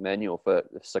diagnostic manual for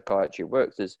psychiatry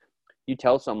works. Is you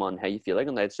tell someone how you're feeling,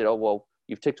 and they'd said, oh well,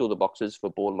 you've ticked all the boxes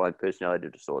for borderline personality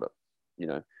disorder,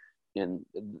 and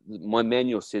my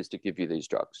manual says to give you these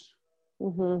drugs.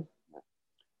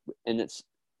 And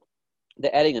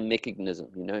they're adding a mechanism,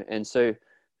 and so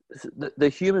the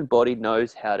human body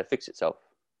knows how to fix itself.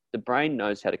 The brain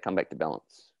knows how to come back to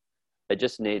balance. It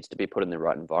just needs to be put in the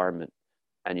right environment,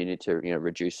 and you need to,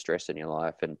 reduce stress in your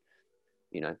life and,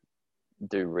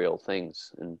 do real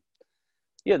things. And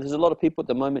yeah, there's a lot of people at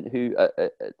the moment who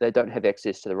they don't have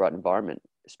access to the right environment,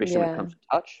 especially when it comes to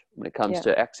touch, when it comes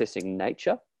to accessing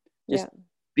nature, just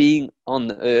being on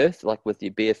the earth, like with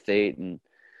your bare feet and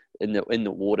in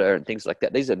the water and things like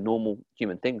that. These are normal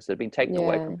human things that have been taken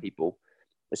away from people,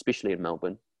 especially in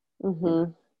Melbourne.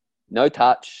 No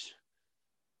touch.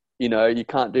 You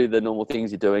can't do the normal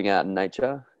things you're doing out in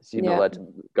nature. So you're not allowed to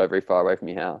go very far away from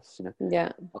your house.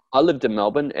 I lived in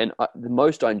Melbourne, and the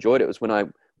most I enjoyed it was when I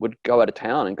would go out of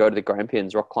town and go to the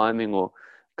Grampians rock climbing, or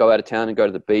go out of town and go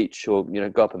to the beach, or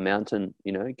go up a mountain.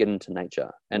 Get into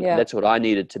nature, and that's what I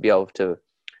needed to be able to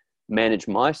manage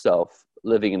myself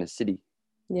living in a city.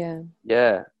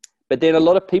 But then a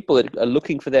lot of people are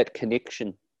looking for that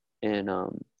connection, and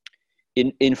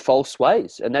in false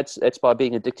ways, and that's by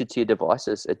being addicted to your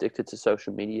devices, addicted to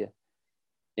social media.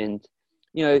 And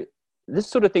this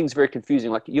sort of thing's very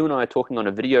confusing. Like, you and I are talking on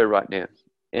a video right now,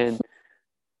 and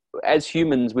as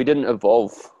humans we didn't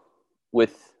evolve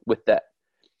with that.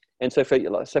 And so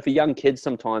for young kids,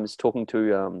 sometimes talking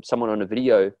to someone on a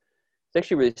video, it's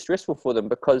actually really stressful for them,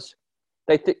 because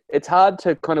they think it's hard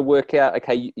to kind of work out,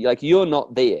 okay, you're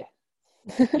not there,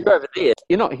 you're over there,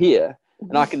 you're not here,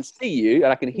 and I can see you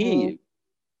and I can hear you,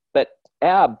 but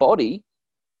our body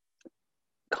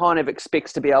kind of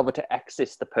expects to be able to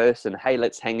access the person. Hey,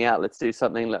 let's hang out, let's do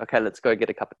something. Okay, let's go get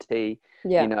a cup of tea,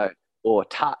 or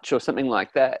touch or something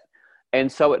like that.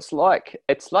 And so it's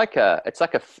almost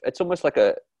like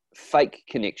a fake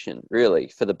connection, really,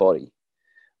 for the body.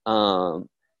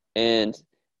 And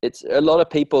it's a lot of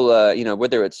people,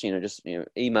 whether it's just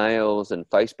emails and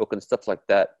Facebook and stuff like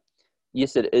that.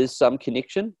 Yes, it is some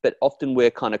connection, but often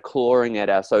we're kind of clawing at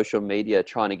our social media,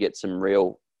 trying to get some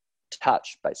real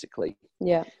touch, basically.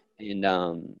 And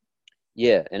and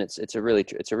it's a real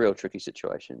tricky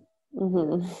situation.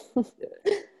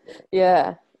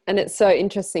 And it's so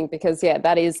interesting because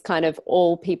that is kind of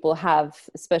all people have,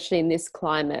 especially in this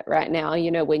climate right now.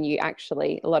 When you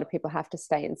actually, a lot of people have to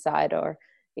stay inside, or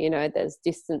there's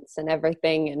distance and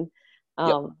everything, and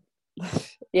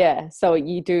so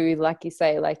you do, like you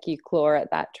say, like you claw at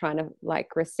that, trying to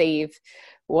like receive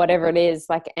whatever it is,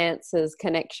 like answers,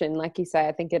 connection. Like you say,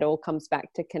 I think it all comes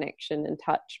back to connection and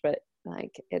touch, but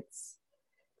like it's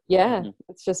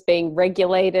just being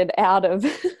regulated out of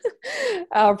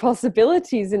our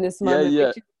possibilities in this moment,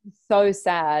 which is so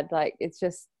sad. Like, it's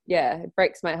just it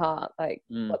breaks my heart, like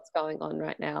what's going on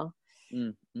right now.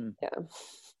 And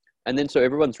then so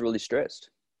everyone's really stressed.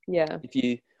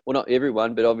 Well, not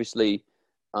everyone, but obviously,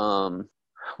 one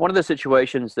of the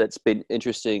situations that's been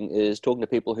interesting is talking to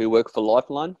people who work for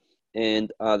Lifeline,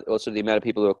 and also the amount of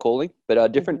people who are calling,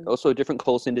 but different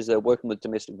call centers are working with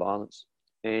domestic violence,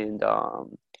 and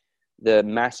the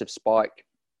massive spike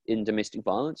in domestic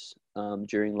violence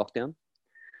during lockdown,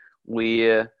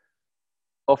 where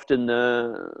often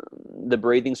the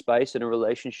breathing space in a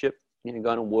relationship,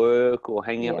 going to work or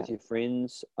hanging out with your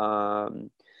friends,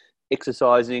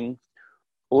 exercising,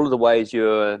 all of the ways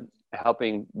you're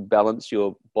helping balance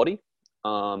your body.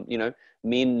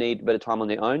 Men need a bit of time on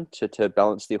their own to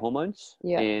balance their hormones,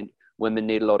 and women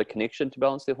need a lot of connection to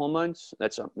balance their hormones.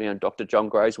 That's Dr. John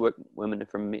Gray's work. Women are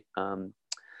from men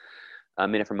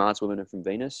are from Mars, women are from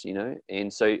Venus.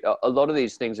 And so a lot of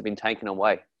these things have been taken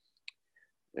away.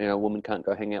 A woman can't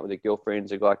go hang out with her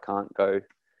girlfriends. A guy can't go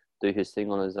do his thing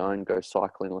on his own, go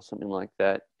cycling or something like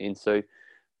that. And so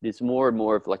there's more and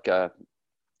more of like a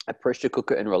pressure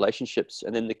cooker in relationships.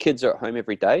 And then the kids are at home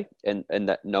every day, and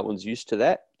that no one's used to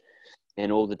that.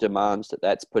 and all the demands that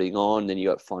that's putting on. Then you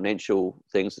got financial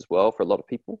things as well for a lot of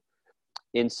people.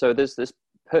 And so there's this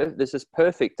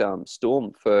perfect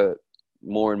storm for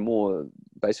more and more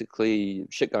basically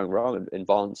shit going wrong and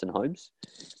violence in homes.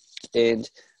 And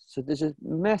so there's a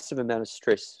massive amount of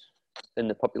stress in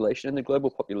the population, in the global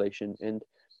population, and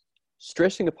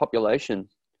stressing a population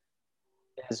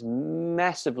is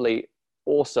massively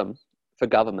awesome for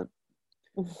government.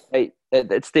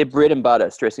 It's their bread and butter,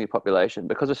 stressing a population,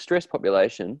 because a stressed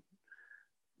population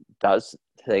does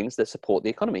things that support the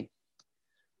economy.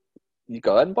 You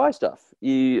go out and buy stuff.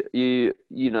 You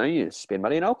spend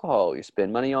money on alcohol. You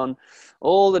spend money on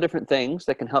all the different things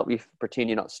that can help you pretend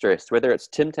you're not stressed, whether it's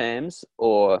Tim Tams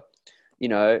or,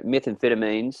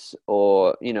 methamphetamines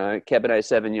or, Cabernet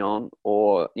Sauvignon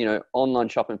or, online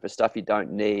shopping for stuff you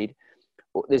don't need.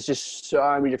 There's just so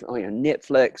many different,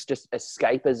 Netflix, just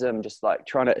escapism, just like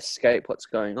trying to escape what's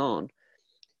going on.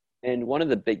 And one of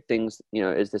the big things,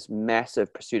 is this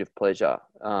massive pursuit of pleasure.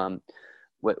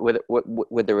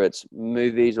 Whether it's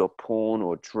movies or porn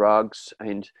or drugs,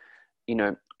 and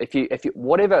if you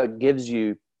whatever gives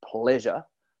you pleasure,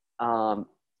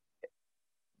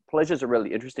 pleasure is a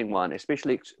really interesting one,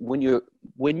 especially when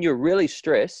you're really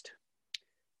stressed.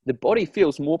 The body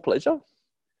feels more pleasure,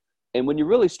 and when you're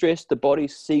really stressed, the body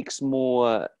seeks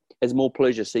more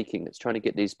pleasure seeking. It's trying to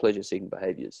get these pleasure seeking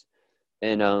behaviors.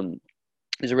 And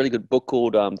there's a really good book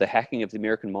called The Hacking of the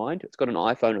American Mind. It's got an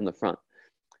iPhone on the front.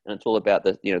 And it's all about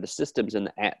the systems and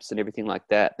the apps and everything like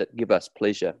that give us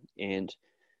pleasure. And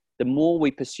the more we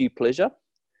pursue pleasure,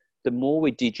 the more we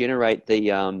degenerate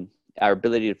our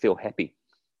ability to feel happy.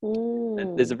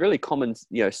 And there's a really common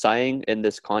saying in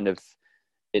this kind of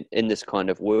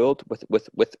world with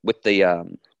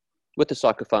the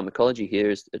psychopharmacology here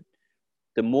is that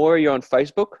the more you're on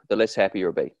Facebook, the less happy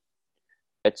you'll be.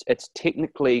 It's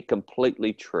technically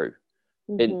completely true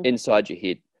inside your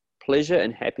head. Pleasure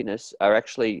and happiness are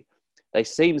actually, they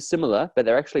seem similar, but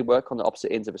they actually work on the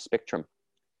opposite ends of a spectrum.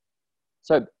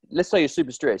 So let's say you're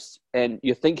super stressed and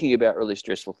you're thinking about really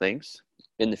stressful things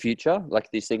in the future,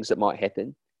 like these things that might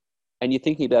happen. And you're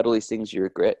thinking about all these things you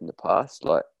regret in the past,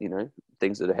 like,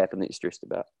 things that have happened that you're stressed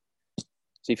about. So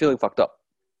you're feeling fucked up.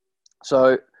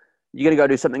 So you're going to go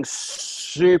do something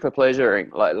super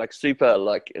pleasuring, like super,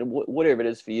 like whatever it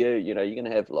is for you. You're going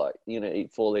to have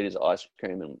eat 4 liters of ice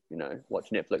cream and, watch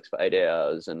Netflix for 8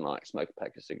 hours and smoke a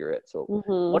pack of cigarettes or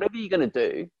whatever you're going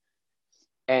to do.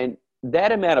 And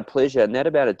that amount of pleasure and that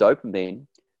amount of dopamine,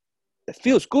 it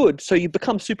feels good. So you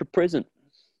become super present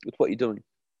with what you're doing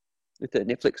with the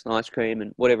Netflix and ice cream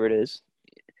and whatever it is.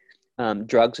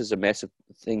 Drugs is a massive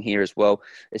thing here as well,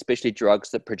 especially drugs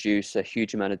that produce a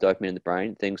huge amount of dopamine in the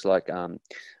brain. Things like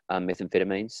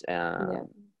methamphetamines,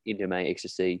 MDMA,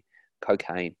 ecstasy,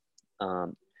 cocaine.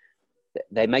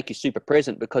 They make you super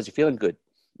present because you're feeling good.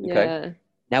 Okay. Yeah.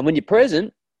 Now, when you're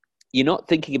present, you're not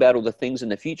thinking about all the things in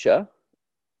the future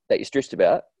that you're stressed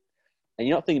about, and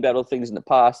you're not thinking about all the things in the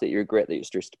past that you regret that you're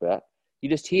stressed about.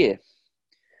 You're just here.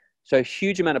 So a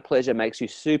huge amount of pleasure makes you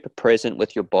super present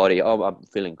with your body. Oh, I'm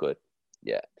feeling good.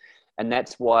 Yeah. And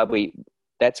that's one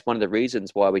of the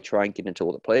reasons why we try and get into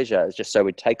all the pleasure, is just so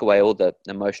we take away all the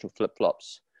emotional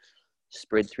flip-flops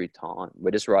spread through time.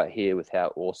 We're just right here with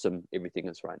how awesome everything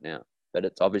is right now. But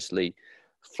it's obviously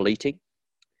fleeting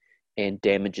and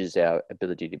damages our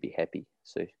ability to be happy.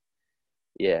 So,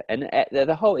 yeah. And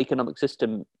the whole economic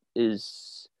system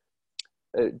is...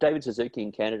 David Suzuki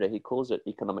in Canada, he calls it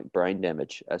economic brain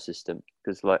damage, our system,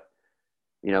 because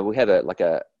we have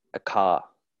a car,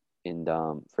 and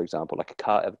for example, like a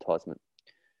car advertisement.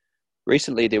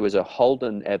 Recently, there was a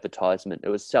Holden advertisement. It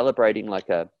was celebrating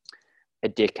a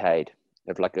decade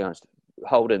of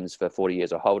Holdens for 40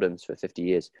 years or Holdens for 50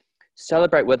 years.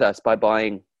 Celebrate with us by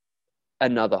buying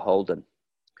another Holden.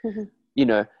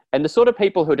 And the sort of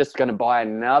people who are just going to buy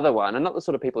another one are not the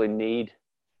sort of people who need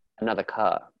another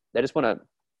car. They just want to,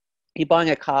 you buying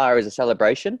a car as a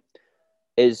celebration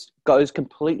goes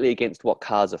completely against what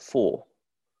cars are for.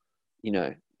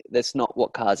 That's not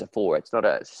what cars are for. It's not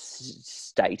a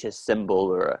status symbol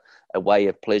or a way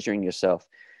of pleasuring yourself.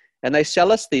 And they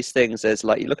sell us these things as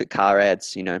you look at car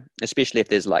ads, especially if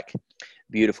there's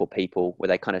beautiful people where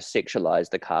they kind of sexualize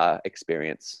the car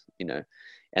experience,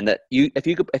 and that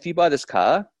if you buy this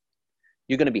car,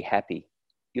 you're going to be happy.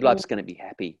 Your life's going to be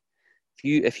happy.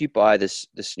 If you buy this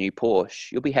new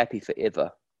Porsche, you'll be happy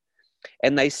forever.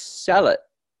 And they sell it.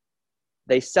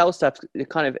 They sell stuff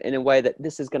kind of in a way that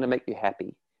this is going to make you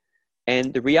happy.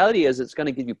 And the reality is it's going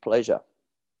to give you pleasure.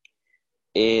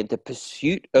 And the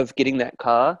pursuit of getting that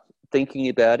car, thinking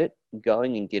about it,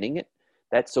 going and getting it,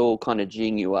 that's all kind of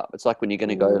geeing you up. It's like when you're going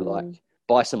to go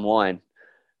buy some wine.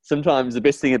 sometimes the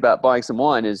best thing about buying some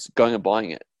wine is going and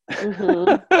buying it.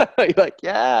 Mm-hmm. You're like,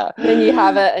 yeah. Then you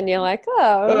have it and you're like,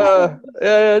 Yeah,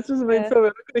 it doesn't mean yeah, so.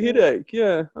 I've got a headache.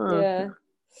 Yeah. yeah,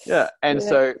 Yeah. And yeah.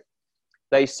 so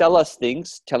they sell us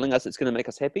things telling us it's going to make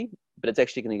us happy, but it's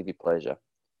actually going to give you pleasure.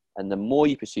 And the more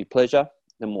you pursue pleasure,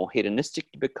 the more hedonistic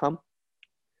you become.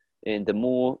 And the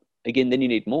more, again, then you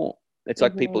need more. It's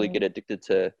like people who get addicted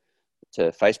to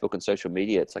Facebook and social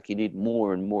media. It's like you need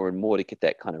more and more and more to get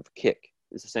that kind of kick.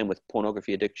 It's the same with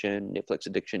pornography addiction, Netflix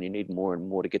addiction. You need more and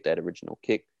more to get that original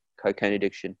kick. Cocaine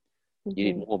addiction, you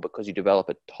need more because you develop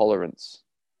a tolerance.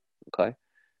 Okay.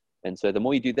 And so the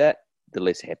more you do that, the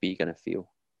less happy you're going to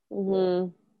feel. Mm-hmm.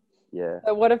 Yeah.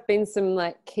 So what have been some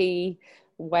like key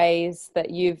ways that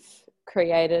you've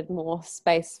created more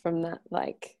space from that,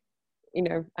 like, you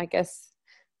know, I guess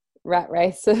rat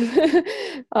race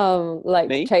of like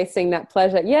Me? chasing that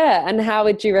pleasure? Yeah. And how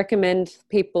would you recommend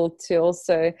people to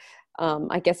also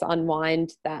I guess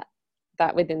unwind that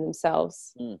within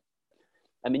themselves?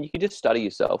 I mean, you can just study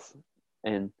yourself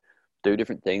and do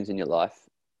different things in your life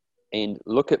and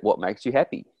look at what makes you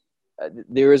happy.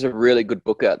 There is a really good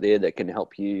book out there that can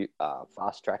help you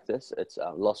fast track this. It's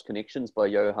Lost Connections by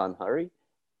Johann Hari,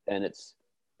 and it's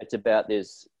about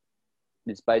it's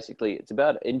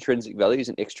about intrinsic values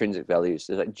and extrinsic values.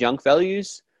 There's like junk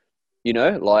values, you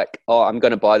know, like, oh, I'm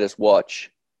going to buy this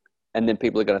watch, and then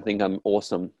people are going to think I'm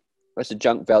awesome. That's a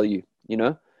junk value, you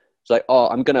know. It's like, oh,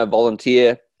 I'm going to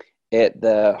volunteer at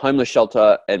the homeless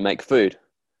shelter and make food.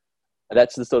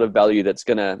 That's the sort of value that's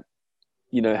going to,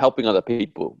 you know, helping other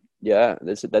people. Yeah,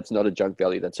 that's not a junk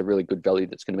value. That's a really good value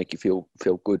that's going to make you feel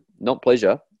good, not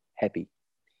pleasure, happy.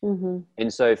 Mm-hmm.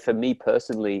 And so for me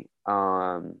personally,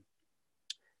 one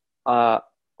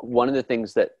of the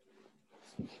things that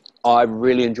I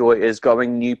really enjoy is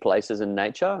going new places in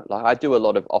nature. Like I do a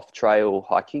lot of off-trail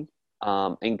hiking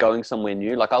and going somewhere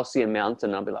new. Like I'll see a mountain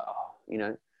and I'll be like, oh, you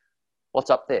know, what's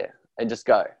up there? And just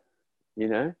go, you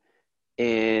know.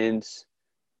 And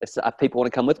if people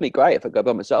want to come with me, great. If I go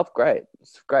by myself, great.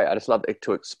 It's great. I just love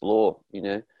to explore, you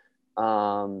know.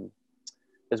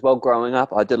 As well, growing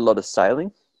up, I did a lot of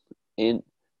sailing. And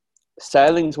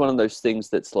sailing is one of those things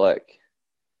that's like,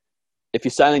 if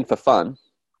you're sailing for fun,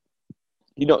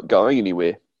 you're not going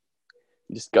anywhere.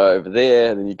 You just go over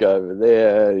there, and then you go over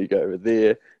there, and you go over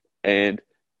there. And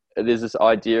there's this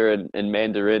idea in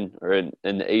Mandarin or in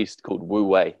the East called wu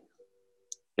wei.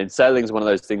 And sailing is one of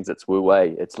those things that's wu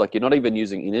wei. It's like you're not even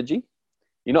using energy.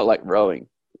 You're not like rowing.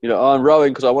 You know, oh, I'm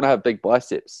rowing because I want to have big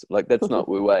biceps. Like that's not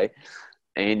wu wei.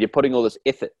 And you're putting all this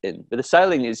effort in. But the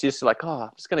sailing is just like, oh,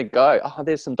 I'm just going to go. Oh,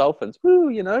 there's some dolphins. Woo,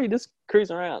 you know, you just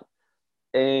cruise around.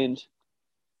 And,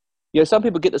 you know, some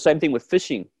people get the same thing with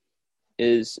fishing.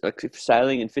 Is like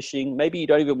sailing and fishing. Maybe you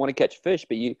don't even want to catch fish,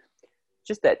 but you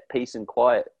just that peace and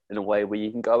quiet in a way where you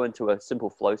can go into a simple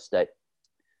flow state.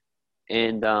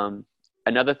 And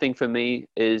another thing for me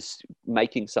is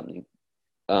making something,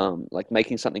 like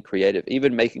making something creative,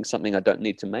 even making something I don't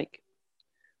need to make.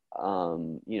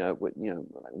 You know,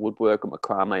 like woodwork or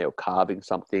macrame or carving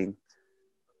something.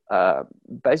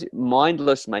 Basic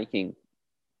mindless making,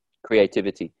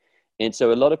 creativity. And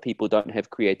so a lot of people don't have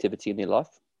creativity in their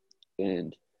life.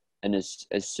 And as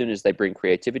soon as they bring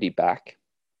creativity back,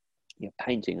 you know,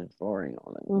 painting and drawing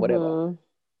or whatever,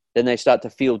 then they start to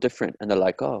feel different, and they're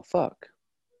like, "Oh fuck,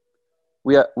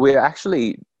 we're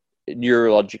actually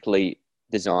neurologically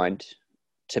designed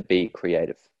to be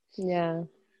creative." Yeah.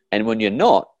 And when you're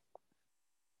not,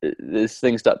 these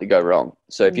things start to go wrong.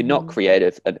 So if you're not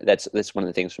creative, and that's one of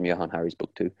the things from Johann Hari's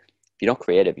book too. If you're not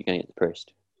creative, you're going to get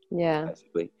depressed. Yeah.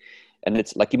 Basically. And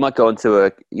it's like you might go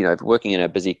into working in a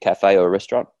busy cafe or a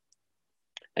restaurant,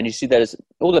 and you see that as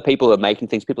all the people are making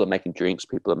things, people are making drinks,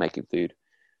 people are making food.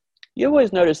 You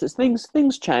always notice that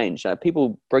things change.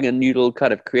 People bring a new little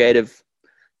kind of creative,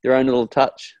 their own little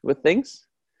touch with things.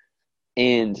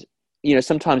 And, you know,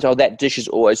 sometimes, oh, that dish is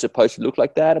always supposed to look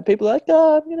like that. And people are like,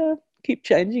 oh, you know, keep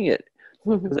changing it.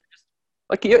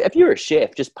 Like if you're a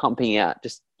chef just pumping out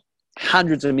just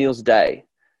hundreds of meals a day,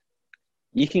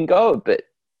 you can go a bit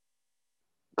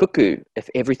cuckoo if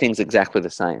everything's exactly the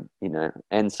same, you know.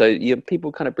 And so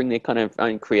people kind of bring their kind of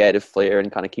own creative flair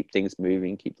and kind of keep things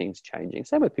moving, keep things changing.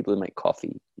 Same with people who make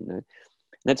coffee, you know. And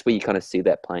that's where you kind of see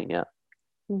that playing out.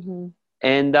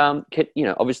 And you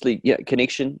know, obviously, yeah,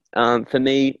 connection. For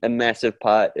me, a massive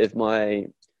part of my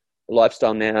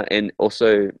lifestyle now, and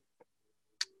also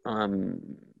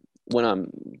when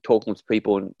I'm talking to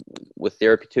people and with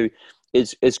therapy too,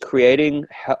 is creating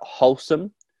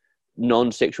wholesome,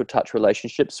 non-sexual touch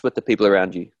relationships with the people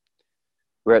around you,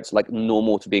 where it's like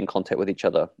normal to be in contact with each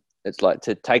other. It's like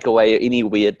to take away any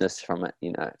weirdness from it,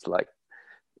 you know. It's like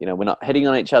we're not hitting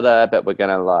on each other, but we're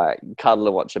gonna like cuddle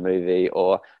and watch a movie,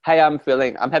 or hey, I'm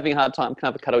having a hard time, can I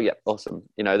have a cuddle? Yep, awesome.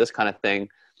 This kind of thing.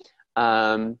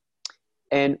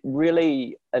 And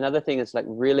really, another thing is like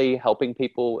really helping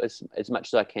people as much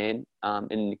as I can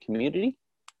in the community.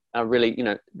 Really,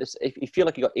 if you feel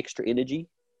like you got extra energy,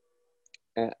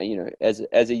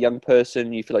 as a young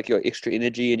person, you feel like you got extra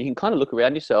energy, and you can kind of look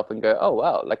around yourself and go, oh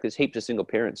wow, like there's heaps of single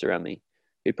parents around me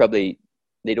who probably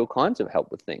need all kinds of help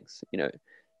with things,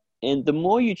 And the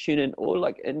more you tune in, or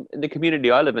like in the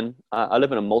community I live in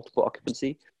a multiple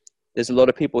occupancy. There's a lot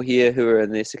of people here who are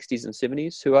in their 60s and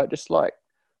 70s who are just like,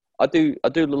 I do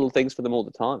little things for them all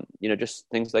the time, just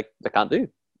things like they can't do.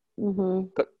 Mm-hmm.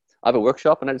 But I have a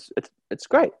workshop, and it's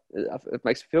great. It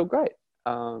makes me feel great.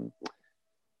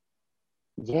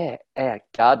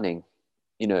 Gardening,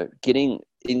 getting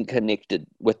in connected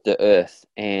with the earth,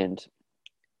 and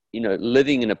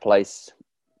living in a place,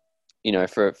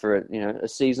 for a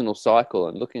seasonal cycle,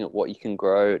 and looking at what you can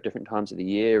grow at different times of the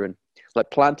year, and like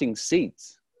planting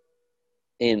seeds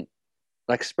and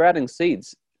like sprouting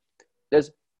seeds.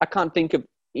 I can't think of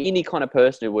any kind of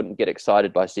person who wouldn't get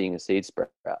excited by seeing a seed sprout.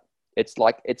 It's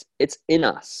like it's in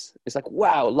us. It's like,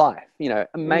 wow, life,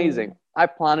 amazing. I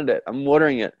planted it. I'm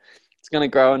watering it. It's going to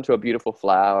grow into a beautiful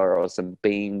flower or some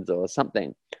beans or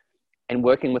something. And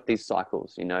working with these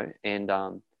cycles, and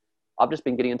I've just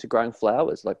been getting into growing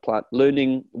flowers, like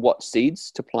learning what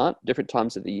seeds to plant different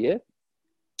times of the year,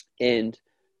 and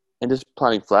just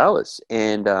planting flowers,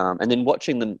 and then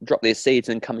watching them drop their seeds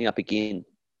and coming up again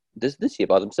this year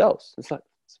by themselves. It's like,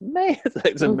 it's amazing.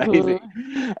 It's amazing.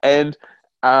 Mm-hmm.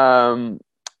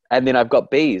 And then I've got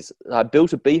bees. I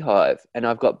built a beehive, and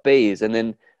I've got bees, and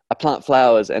then I plant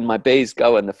flowers, and my bees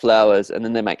go in the flowers, and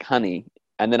then they make honey,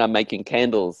 and then I'm making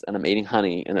candles, and I'm eating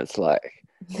honey, and it's like,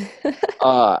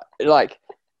 like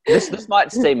this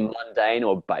might seem mundane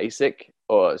or basic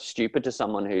or stupid to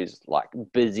someone who's like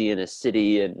busy in a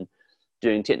city and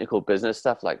doing technical business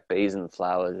stuff like bees and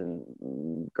flowers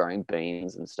and growing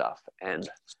beans and stuff. And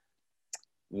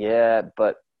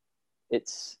but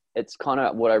it's kind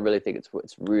of what I really think it's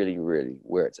really, really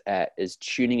where it's at, is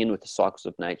tuning in with the cycles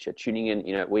of nature, tuning in,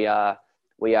 we are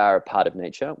a part of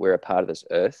nature. We're a part of this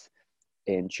earth,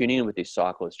 and tuning in with these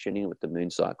cycles, tuning in with the moon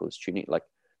cycles,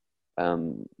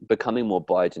 becoming more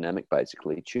biodynamic,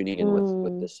 basically tuning in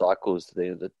with the cycles,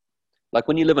 like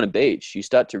when you live on a beach, you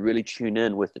start to really tune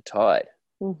in with the tide,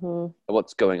 mm-hmm. of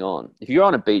what's going on. If you're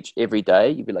on a beach every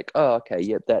day, you'd be like, oh, okay,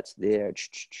 yeah, that's there.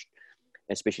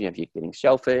 Especially if you're getting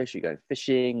shellfish, you're going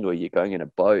fishing, or you're going in a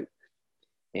boat.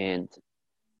 And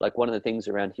like one of the things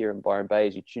around here in Byron Bay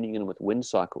is you're tuning in with wind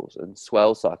cycles and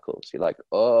swell cycles. You're like,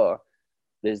 oh,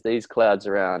 there's these clouds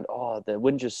around. Oh, the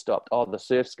wind just stopped. Oh, the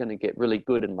surf's going to get really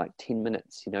good in like 10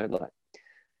 minutes, like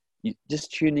you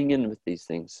just tuning in with these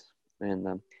things.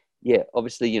 And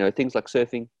obviously, things like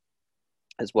surfing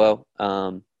as well.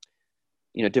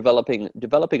 Developing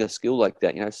a skill like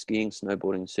that, skiing,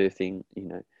 snowboarding, surfing,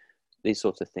 these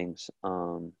sorts of things.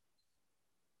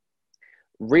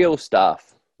 Real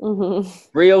stuff. Mm-hmm.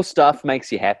 Real stuff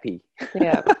makes you happy.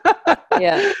 Yeah.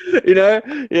 Yeah.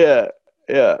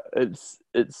 Yeah.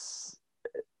 It's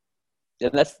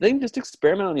and that's the thing, just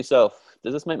experiment on yourself.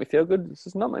 Does this make me feel good? Does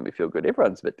this not make me feel good?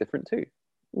 Everyone's a bit different too.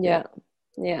 Yeah.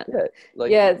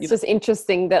 It's just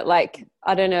interesting that, like,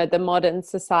 I don't know, the modern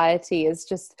society has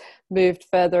just moved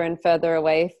further and further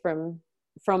away from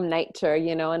nature,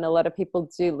 and a lot of people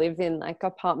do live in like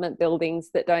apartment buildings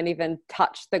that don't even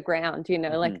touch the ground,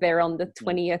 mm-hmm. like they're on the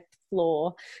 20th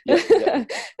floor. Yeah.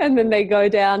 And then they go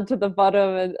down to the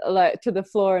bottom and like to the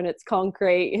floor, and it's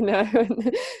concrete, and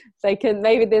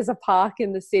maybe there's a park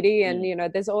in the city, and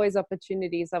there's always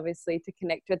opportunities obviously to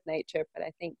connect with nature. But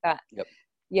I think that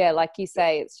like you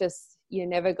say, it's just, you're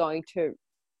never going to,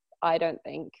 I don't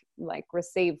think, like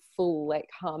receive full like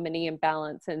harmony and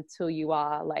balance until you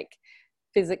are like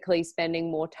physically spending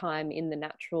more time in the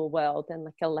natural world, and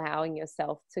like allowing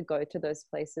yourself to go to those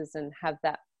places and have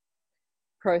that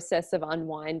process of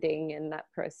unwinding, and that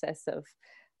process of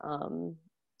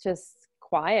just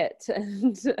quiet,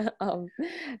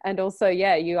 and also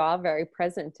you are very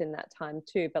present in that time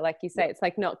too. But like you say, it's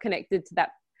like not connected to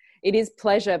that. It is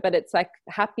pleasure, but it's like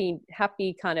happy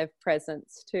kind of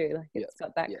presence too. Like it's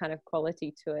got that kind of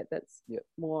quality to it that's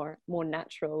more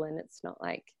natural, and it's not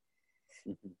like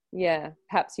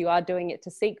perhaps you are doing it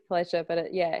to seek pleasure, but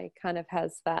it kind of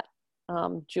has that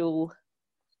dual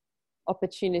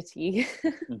opportunity.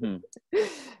 Mm-hmm.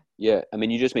 Yeah, I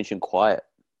mean, you just mentioned quiet.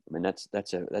 I mean, that's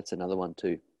another one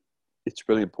too. It's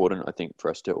really important, I think, for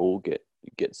us to all get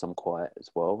some quiet as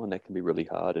well, and that can be really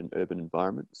hard in urban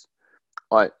environments.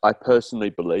 I personally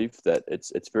believe that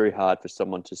it's very hard for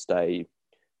someone to stay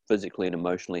physically and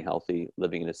emotionally healthy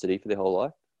living in a city for their whole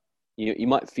life. You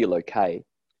might feel okay,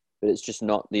 but it's just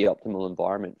not the optimal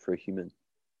environment for a human.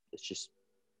 It's just,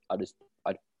 I just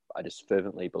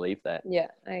fervently believe that. Yeah,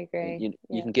 I agree.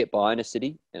 You can get by in a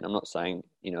city, and I'm not saying,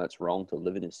 it's wrong to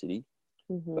live in a city,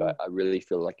 but I really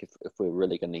feel like if we're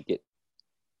really going to get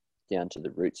down to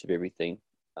the roots of everything,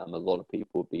 a lot of people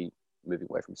will be moving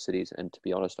away from cities. And to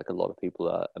be honest, like a lot of people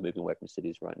are moving away from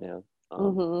cities right now.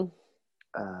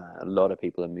 A lot of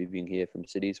people are moving here from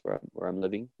cities where I'm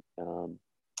living.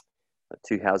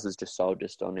 2 houses just sold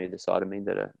just on either side of me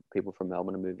that are people from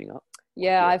Melbourne are moving up.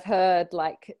 Yeah, I've heard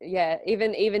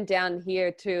even down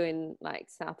here too in like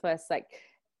Southwest, like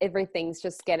everything's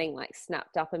just getting like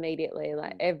snapped up immediately,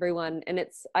 like everyone. And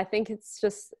I think it's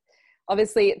just,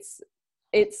 obviously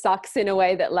it sucks in a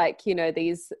way that like,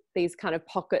 these kind of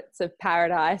pockets of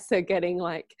paradise are getting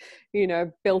like,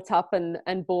 built up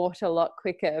and bought a lot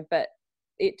quicker, but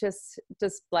it just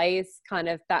displays kind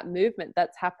of that movement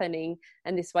that's happening,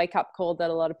 and this wake up call that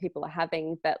a lot of people are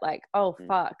having, that like, oh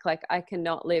fuck, like I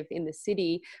cannot live in the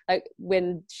city. Like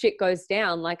when shit goes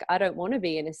down, like I don't want to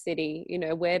be in a city,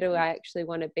 where do I actually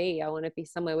want to be? I want to be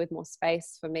somewhere with more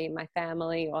space for me and my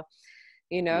family, or,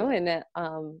 and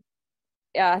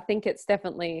I think it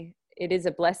is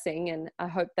a blessing, and I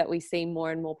hope that we see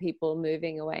more and more people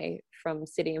moving away from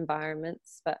city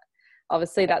environments. But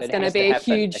obviously that's going to be a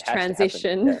huge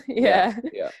transition. Yeah.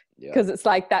 Because it's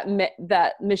like that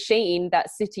machine that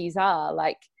cities are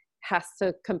like has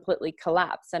to completely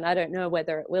collapse, and I don't know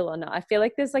whether it will or not. I feel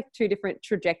like there's like two different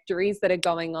trajectories that are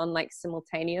going on like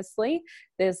simultaneously.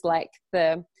 There's like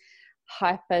the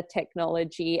hyper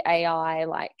technology, AI,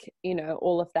 like,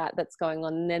 all of that's going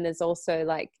on. And then there's also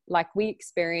like we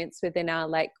experience within our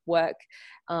like work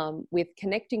with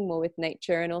connecting more with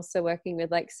nature, and also working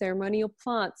with like ceremonial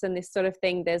plants and this sort of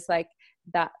thing. There's like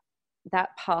that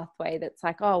pathway that's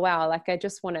like, oh wow, like I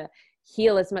just want to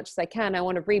heal as much as I can. I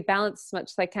want to rebalance as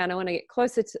much as I can. I want to get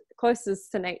closest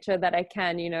to nature that I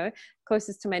can,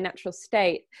 closest to my natural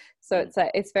state. So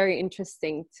it's very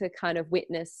interesting to kind of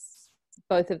witness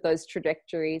both of those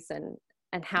trajectories and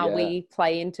how we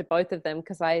play into both of them,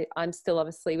 because I'm still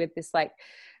obviously with this like,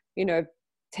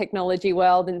 technology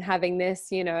world and having this,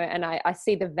 and I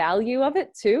see the value of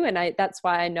it too, and that's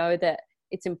why I know that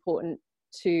it's important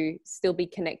to still be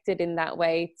connected in that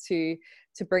way to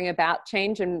bring about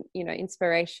change and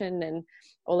inspiration and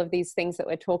all of these things that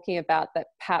we're talking about that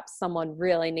perhaps someone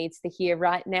really needs to hear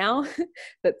right now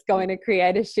that's going to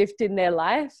create a shift in their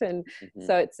life. And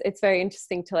so it's very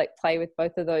interesting to like play with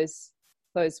both of those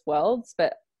worlds,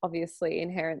 but obviously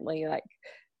inherently like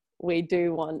we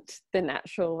do want the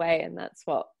natural way, and that's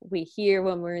what we hear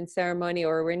when we're in ceremony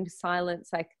or we're in silence.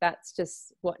 Like that's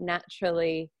just what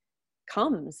naturally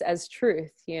comes as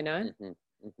truth, Yeah.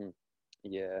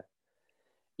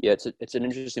 It's an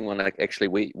interesting one. Like actually,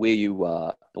 where you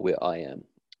are, where I am,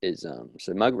 is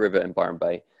so Margaret River and Byron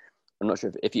Bay. I'm not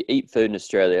sure if you eat food in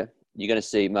Australia, you're going to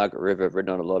see Margaret River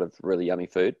written on a lot of really yummy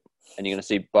food, and you're going to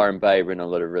see Byron Bay written on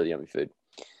a lot of really yummy food.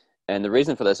 And the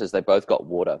reason for this is they both got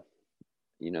water,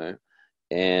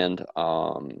 and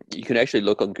you can actually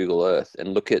look on Google Earth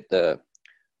and look at the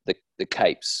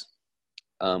capes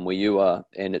where you are,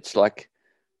 and it's like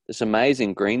this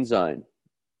amazing green zone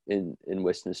in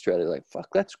Western Australia. Like fuck,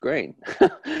 that's green.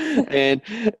 and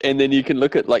then you can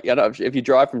look at like, if you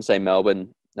drive from say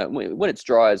Melbourne, when it's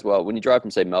dry as well, when you drive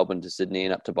from say Melbourne to Sydney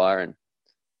and up to Byron,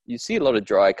 you see a lot of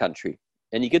dry country,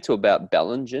 and you get to about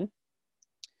Ballingen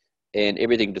and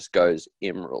everything just goes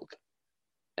emerald,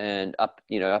 and up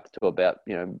to about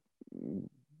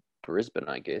Brisbane,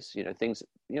 I guess, things,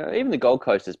 even the Gold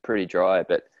Coast is pretty dry,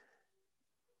 but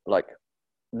like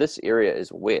this area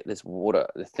is wet, there's water,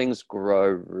 the things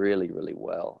grow really, really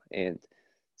well. And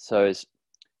so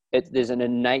there's an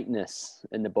innateness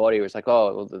in the body where it's like,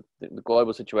 oh, well, the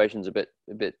global situation's a bit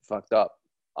fucked up.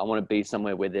 I want to be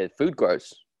somewhere where their food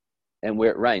grows and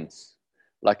where it rains.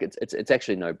 Like it's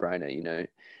actually no brainer,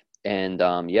 And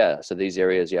so these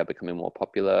areas are becoming more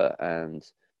popular, and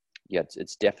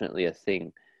it's definitely a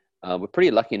thing. We're pretty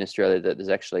lucky in Australia that there's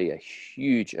actually a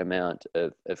huge amount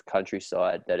of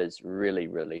countryside that is really,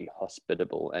 really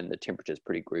hospitable, and the temperature is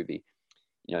pretty groovy.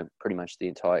 Pretty much the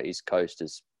entire East Coast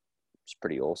is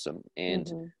pretty awesome,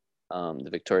 and the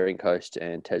Victorian coast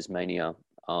and Tasmania,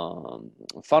 far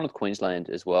north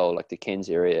Queensland as well. Like the Cairns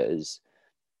area is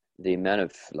the amount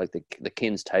of like the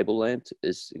Cairns tableland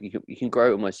is you can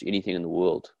grow almost anything in the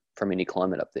world from any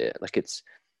climate up there. Like it's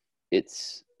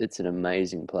an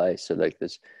amazing place. So like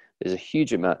there's a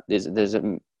huge amount. There's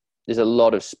a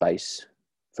lot of space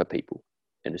for people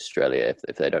in Australia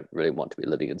if they don't really want to be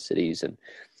living in cities, and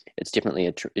it's definitely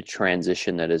a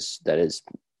transition that is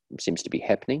seems to be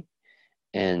happening.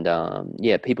 And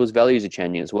people's values are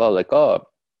changing as well. Like, oh,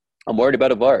 I'm worried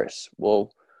about a virus.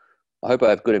 Well, I hope I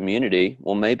have good immunity.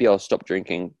 Well, maybe I'll stop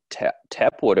drinking tap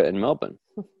water in Melbourne,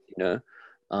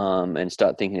 and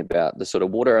start thinking about the sort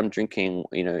of water I'm drinking,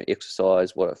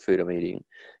 exercise, what food I'm eating,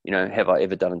 have I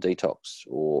ever done a detox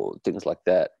or things like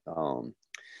that.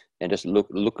 And just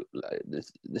look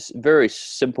this very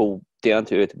simple, down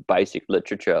to earth, basic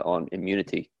literature on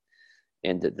immunity.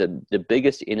 And the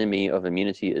biggest enemy of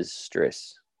immunity is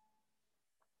stress.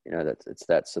 It's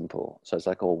that simple. So it's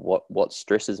like, oh, what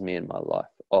stresses me in my life?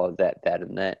 Oh, that,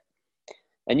 and that.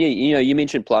 And you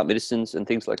mentioned plant medicines and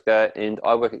things like that. And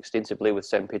I work extensively with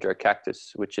San Pedro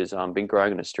cactus, which has been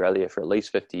growing in Australia for at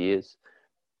least 50 years.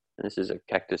 And this is a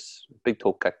cactus, big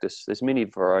tall cactus. There's many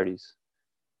varieties.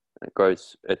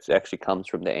 It actually comes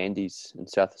from the Andes in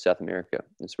South America.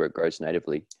 That's where it grows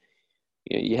natively.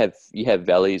 You have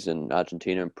valleys in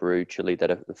Argentina and Peru, Chile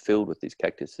that are filled with these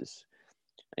cactuses.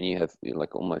 And you have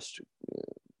like almost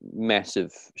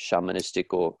massive shamanistic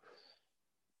or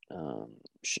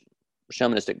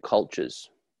shamanistic cultures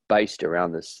based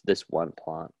around this one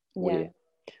plant. Yeah.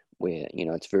 Where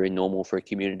it's very normal for a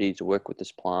community to work with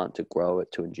this plant, to grow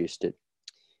it, to ingest it.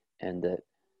 And that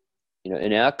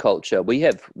in our culture we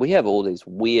have all these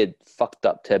weird fucked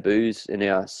up taboos in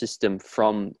our system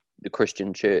from the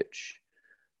Christian church.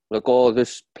 Like, oh,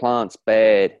 this plant's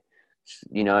bad.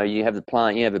 You have the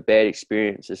plant, you have a bad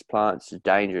experience. This plant's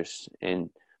dangerous. And,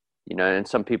 and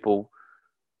some people,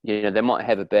 they might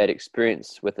have a bad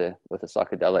experience with a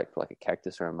psychedelic, like a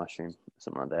cactus or a mushroom,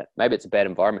 something like that. Maybe it's a bad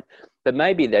environment, but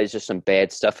maybe there's just some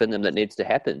bad stuff in them that needs to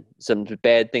happen. Some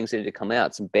bad things need to come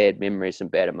out, some bad memories, some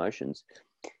bad emotions.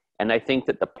 And they think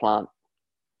that the plant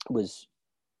was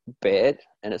bad.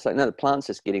 And it's like, no, the plant's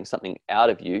just getting something out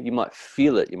of you. You might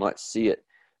feel it, you might see it,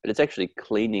 but it's actually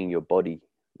cleaning your body,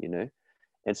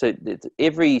 And so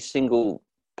every single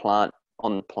plant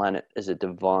on the planet is a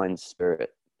divine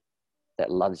spirit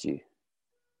that loves you,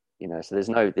 So there's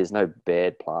no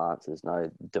bad plants. There's no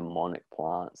demonic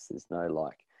plants. There's no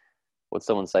like what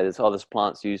someone say. This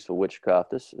plant's used for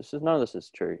witchcraft. This is none of this is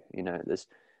true, And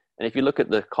if you look at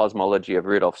the cosmology of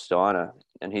Rudolf Steiner,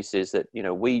 and he says that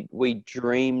we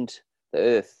dreamed the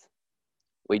earth.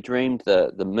 We dreamed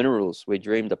the minerals, we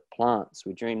dreamed the plants,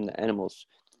 we dreamed the animals.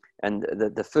 And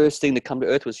the first thing to come to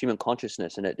earth was human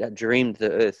consciousness, and it dreamed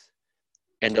the earth.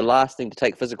 And the last thing to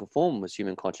take physical form was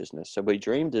human consciousness. So we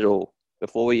dreamed it all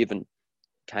before we even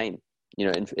came,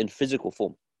 in physical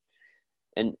form.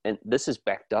 And this is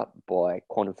backed up by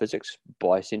quantum physics,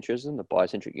 biocentrism, the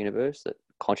biocentric universe, that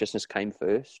consciousness came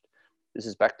first. This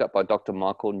is backed up by Dr.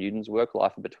 Michael Newton's work,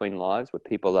 Life in Between Lives, where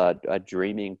people are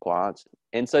dreaming plants.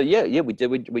 And so, we did.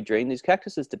 We dreamed these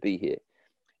cactuses to be here.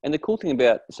 And the cool thing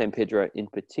about San Pedro in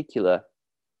particular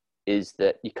is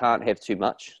that you can't have too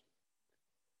much.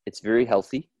 It's very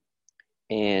healthy,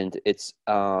 and it's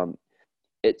a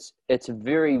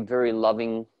very, very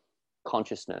loving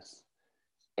consciousness.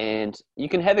 And you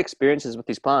can have experiences with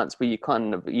these plants where you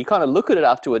kind of look at it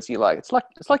afterwards. And you're like, it's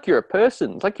like you're a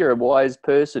person. It's like you're a wise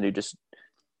person who just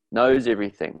knows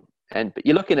everything. But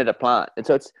you're looking at a plant, and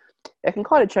so it can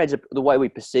kind of change the way we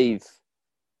perceive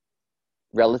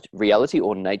reality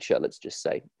or nature. Let's just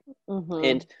say. Mm-hmm.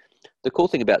 And the cool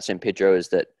thing about San Pedro is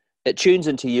that it tunes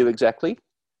into you exactly,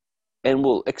 and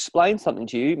will explain something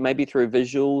to you, maybe through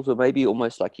visuals, or maybe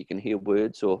almost like you can hear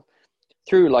words, or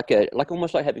through like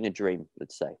almost like having a dream,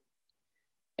 let's say.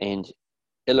 And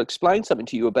it'll explain something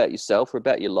to you about yourself, or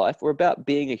about your life, or about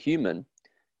being a human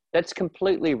that's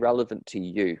completely relevant to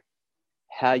you,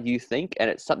 how you think, and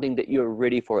it's something that you're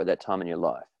ready for at that time in your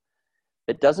life.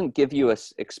 It doesn't give you an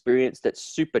experience that's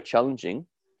super challenging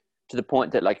to the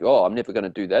point that like, oh, I'm never going to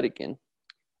do that again.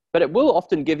 But it will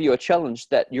often give you a challenge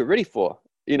that you're ready for,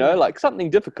 like something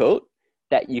difficult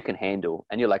that you can handle.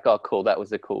 And you're like, oh, cool, that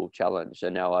was a cool challenge.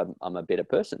 And now I'm a better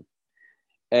person.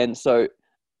 And so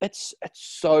it's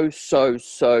so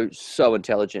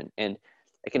intelligent, and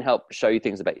it can help show you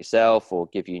things about yourself, or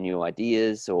give you new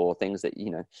ideas, or things that,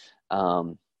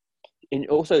 and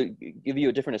also give you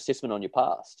a different assessment on your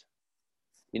past.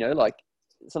 Like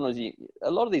sometimes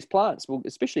a lot of these plants will,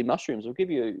 especially mushrooms, will give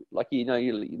you like, you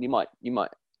might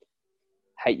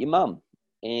hate your mum,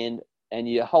 and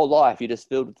your whole life you're just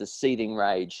filled with this seething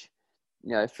rage,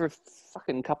 for a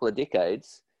fucking couple of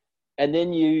decades. And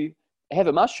then you have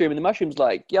a mushroom, and the mushroom's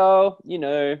like, yo,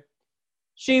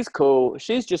 she's cool.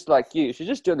 She's just like you. She's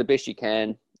just doing the best she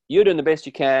can. You're doing the best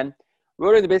you can.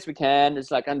 We're doing the best we can.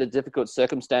 It's like under difficult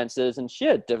circumstances, and she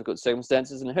had difficult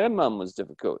circumstances, and her mum was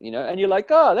difficult, and you're like,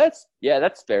 oh, that's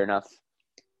fair enough.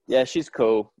 Yeah, she's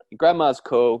cool. Grandma's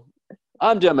cool.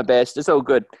 I'm doing my best. It's all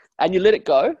good. And you let it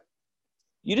go.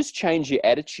 You just change your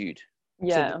attitude.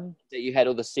 Yeah. That you had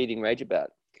all the seething rage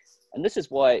about. And this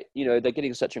is why, they're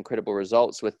getting such incredible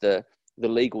results with the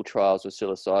legal trials with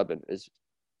psilocybin. Is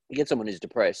you get someone who's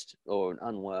depressed or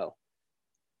unwell,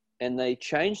 and they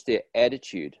change their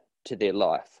attitude to their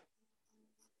life,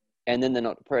 and then they're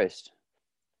not depressed.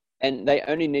 And they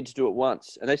only need to do it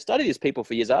once. And they study these people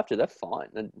for years after. They're fine.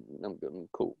 And I'm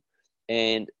cool.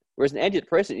 And whereas an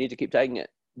antidepressant, you need to keep taking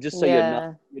it just so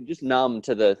you're just numb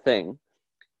to the thing,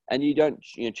 and you don't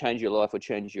change your life or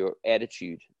change your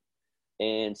attitude.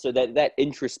 And so that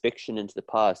introspection into the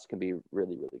past can be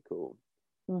really, really cool.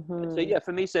 Mm-hmm. So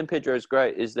for me, San Pedro is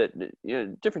great. Is that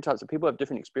different types of people have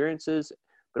different experiences,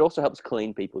 but also helps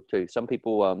clean people too. Some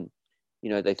people,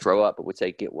 they throw up, but would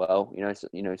say get well.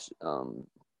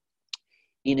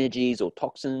 Energies or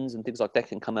toxins and things like that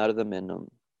can come out of them, and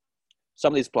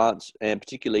some of these plants, and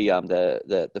particularly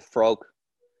the frog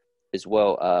as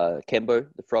well, Cambo,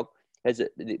 the frog has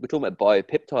it. We're talking about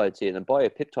biopeptides here, and the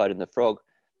biopeptide in the frog,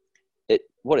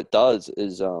 what it does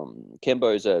is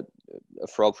Cambo is a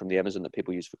frog from the Amazon that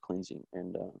people use for cleansing,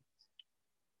 and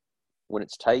when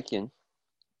it's taken,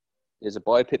 there's a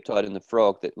biopeptide in the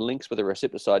frog that links with a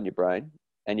receptor site in your brain,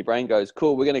 and your brain goes,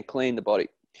 cool, we're going to clean the body.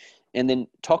 And then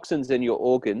toxins in your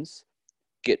organs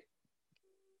get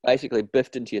basically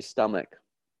biffed into your stomach,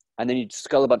 and then you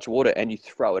scull a bunch of water and you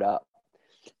throw it up.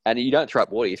 And you don't throw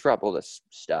up water, you throw up all this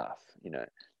stuff,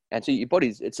 And so your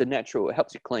body's, it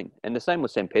helps you clean. And the same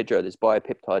with San Pedro, there's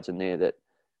biopeptides in there that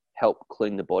help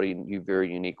clean the body in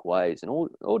very unique ways. And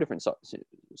all different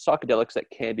psychedelics that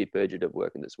can be purgative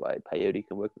work in this way. Peyote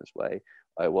can work in this way.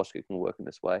 Ayahuasca can work in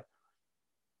this way.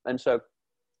 And so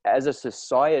as a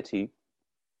society,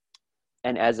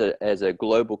 and as a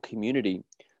global community,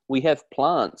 we have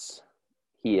plants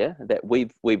here that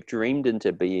we've dreamed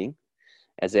into being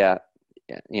as our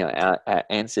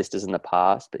ancestors in the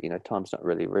past, but time's not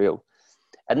really real.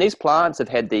 And these plants have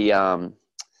had the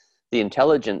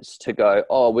intelligence to go,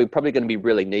 oh, we're probably going to be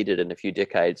really needed in a few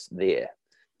decades there,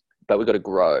 but we've got to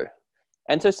grow.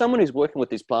 And so someone who's working with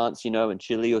these plants, in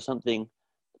Chile or something,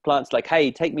 plants like,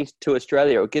 hey, take me to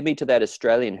Australia, or give me to that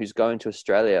Australian who's going to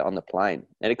Australia on the plane.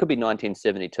 And it could be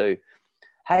 1972.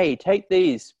 Hey, take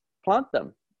these, plant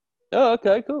them. Oh,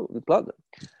 okay, cool. We plant them.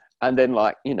 And then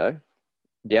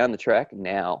down the track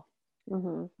now,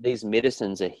 these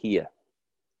medicines are here,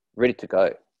 ready to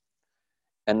go.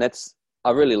 And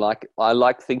I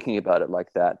like thinking about it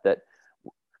like that,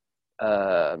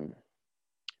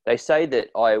 they say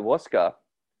that ayahuasca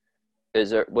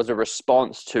was a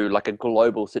response to like a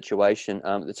global situation.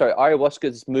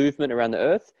 Ayahuasca's movement around the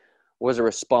earth was a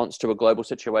response to a global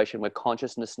situation where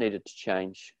consciousness needed to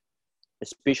change,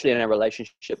 especially in our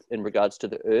relationship in regards to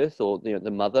the earth or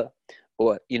the mother,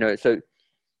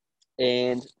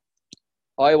 and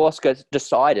ayahuasca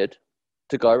decided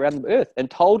to go around the earth and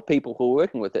told people who were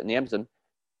working with it in the Amazon,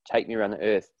 take me around the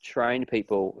earth, train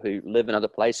people who live in other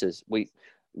places.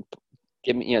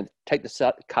 Take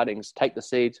the cuttings, take the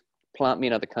seeds, plant me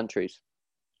in other countries.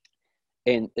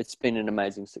 And it's been an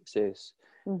amazing success.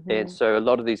 Mm-hmm. And so a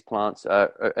lot of these plants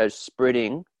are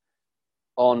spreading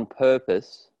on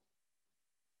purpose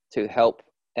to help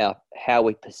how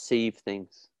we perceive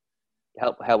things,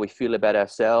 help how we feel about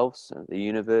ourselves, the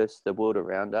universe, the world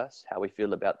around us, how we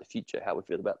feel about the future, how we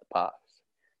feel about the past.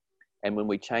 And when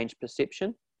we change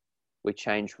perception, we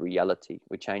change reality,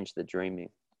 we change the dreaming,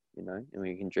 and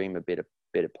we can dream a better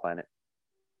planet.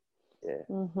 Yeah.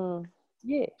 Mm-hmm.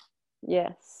 Yeah.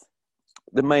 Yes.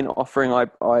 The main offering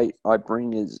I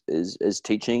bring is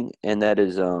teaching, and that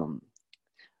is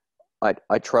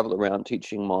I travel around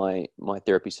teaching my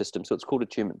therapy system. So it's called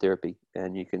Attunement Therapy,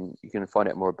 and you can find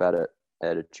out more about it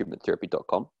at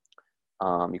attunementtherapy.com.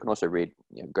 You can also read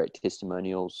great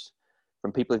testimonials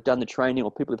from people who've done the training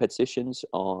or people who've had sessions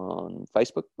on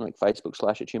Facebook, like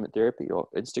Facebook/Attunement Therapy or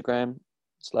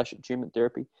Instagram/Attunement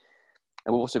Therapy.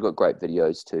 And we've also got great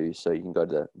videos too. So you can go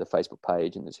to the Facebook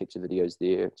page and there's heaps of videos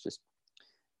there. It's just,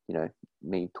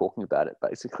 me talking about it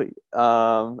basically.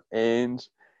 I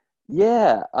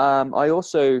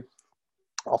also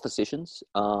offer sessions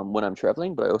when I'm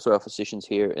traveling, but I also offer sessions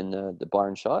here in the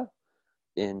Byron Shire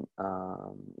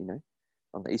on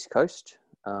the East Coast,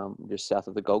 just south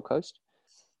of the Gold Coast.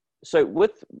 So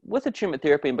with attunement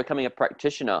therapy and becoming a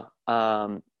practitioner,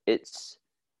 it's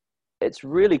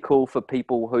really cool for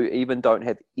people who even don't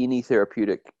have any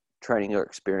therapeutic training or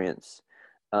experience.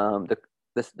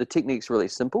 The technique's really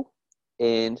simple,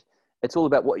 and it's all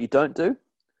about what you don't do,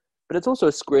 but it's also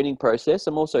a screening process.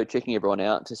 I'm also checking everyone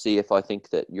out to see if I think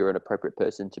that you're an appropriate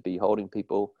person to be holding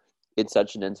people in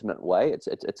such an intimate way.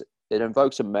 It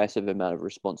invokes a massive amount of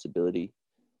responsibility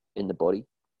in the body,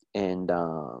 and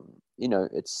you know,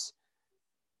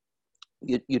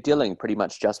 you're dealing pretty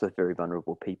much just with very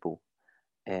vulnerable people.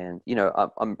 And you know,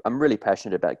 I'm really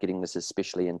passionate about getting this,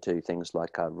 especially into things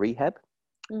like rehab,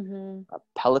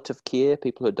 palliative care,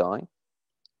 people who are dying,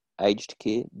 aged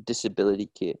care, disability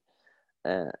care.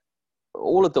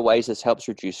 All of the ways this helps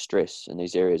reduce stress in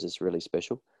these areas is really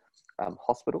special.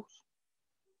 Hospitals,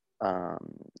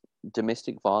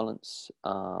 domestic violence,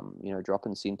 you know,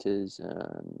 drop-in centres,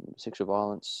 sexual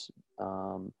violence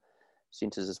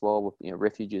centres as well, with, you know,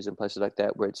 refuges and places like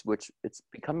that, where it's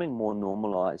becoming more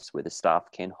normalised, where the staff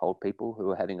can hold people who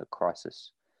are having a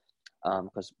crisis,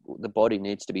 because the body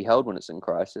needs to be held when it's in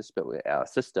crisis, but our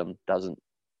system doesn't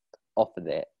offer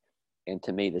that. And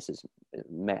to me, this is a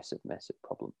massive, massive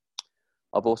problem.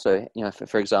 I've also, you know,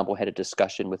 for example, had a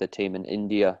discussion with a team in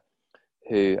India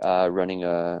who are running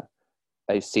a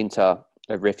centre,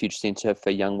 a refuge centre for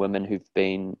young women who've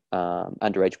been,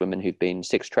 underage women who've been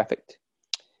sex trafficked.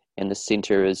 And the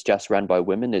centre is just run by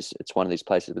women. It's one of these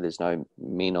places where there's no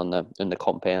men in the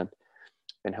compound,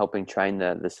 and helping train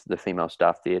the female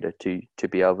staff there to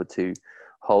be able to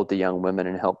hold the young women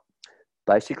and help.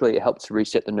 Basically, it helps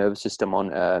reset the nervous system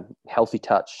on a healthy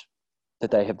touch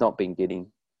that they have not been getting,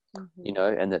 you know,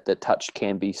 and that touch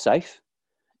can be safe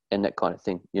and that kind of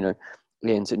thing, you know,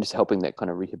 and so just helping that kind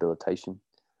of rehabilitation.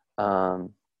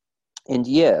 And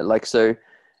yeah, like, so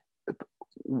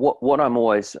what I'm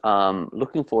always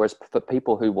looking for is for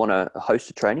people who want to host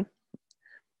a training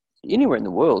anywhere in the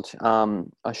world.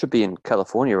 I should be in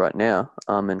California right now.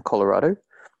 In Colorado.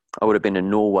 I would have been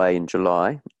in Norway in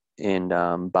July, and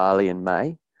Bali in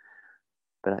May.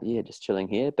 But yeah, just chilling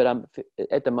here. But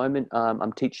at the moment,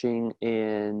 I'm teaching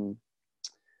in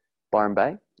Byron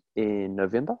Bay in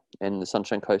November and the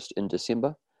Sunshine Coast in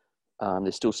December.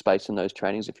 There's still space in those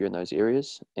trainings if you're in those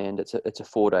areas, and it's a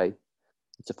 4-day.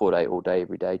 It's a 4-day, all day,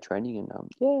 every day training, and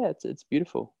yeah, it's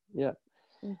beautiful. Yeah,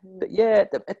 but yeah,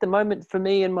 at the moment for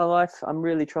me in my life, I'm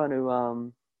really trying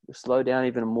to slow down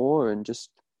even more and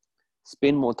just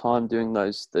spend more time doing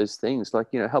those things, like,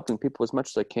 you know, helping people as much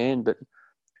as I can, but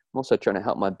I'm also trying to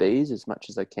help my bees as much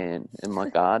as I can in my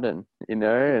garden, you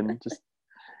know, and just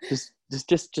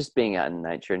being out in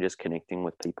nature and just connecting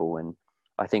with people. And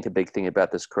I think a big thing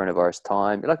about this coronavirus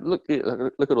time, like look at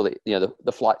all the, you know,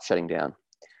 the flights shutting down.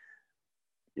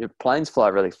 Your planes fly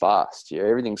really fast.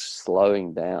 Everything's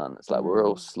slowing down. It's like we're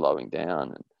all slowing down,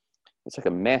 and it's like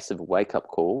a massive wake up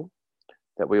call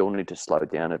that we all need to slow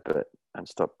down a bit and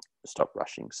stop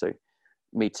rushing. So,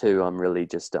 me too. I'm really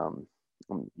just you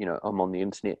know, I'm on the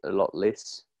internet a lot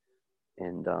less,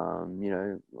 and you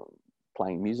know,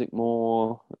 playing music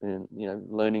more, and, you know,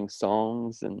 learning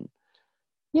songs, and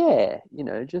yeah, you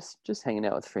know, just hanging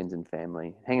out with friends and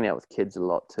family. Hanging out with kids a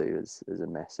lot too is a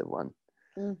massive one.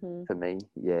 For me.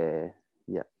 Yeah.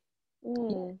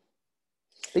 But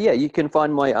yeah, you can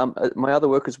find my my other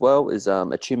work as well is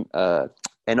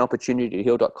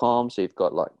anopportunitytoheal.com. So you've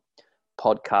got like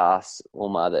podcasts, all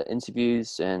my other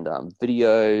interviews, and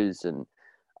videos, and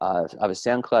I have a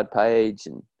SoundCloud page.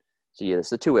 And so yeah, it's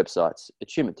the two websites,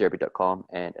 attunementtherapy.com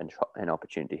and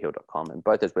anopportunitytoheal.com, and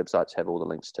both those websites have all the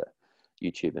links to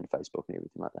YouTube and Facebook and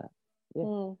everything like that.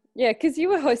 Yeah, because you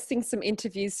were hosting some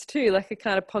interviews too, like a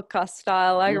kind of podcast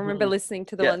style. I remember listening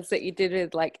to the ones that you did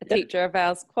with like a teacher of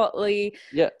ours, Quatley.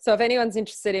 So if anyone's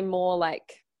interested in more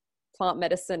like plant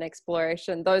medicine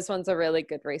exploration, those ones are really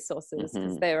good resources,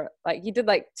 because they're like, you did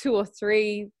like 2 or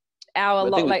 3 hour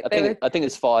long, like I think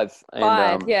it's 5.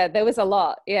 And, yeah, there was a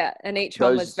lot. Yeah, and each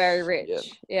one was very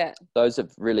rich. Yeah, those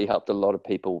have really helped a lot of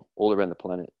people all around the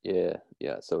planet. Yeah.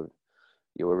 So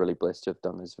you were really blessed to have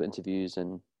done those interviews.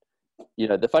 And you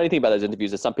know, the funny thing about those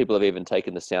interviews is some people have even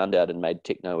taken the sound out and made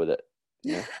techno with it.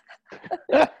 You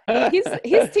know?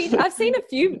 his teach. I've seen a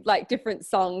few like different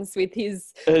songs with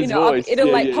his you know, voice.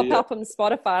 It'll pop up on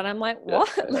Spotify, and I'm like, what?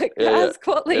 How's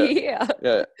Quatley here?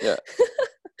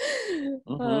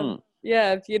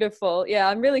 Yeah, beautiful. Yeah,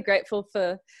 I'm really grateful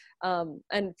for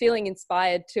and feeling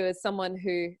inspired too, as someone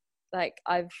who, like,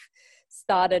 I've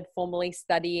started formally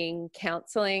studying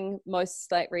counseling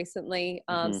most like recently,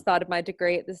 started my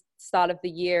degree at the start of the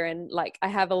year, and like I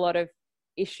have a lot of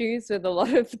issues with a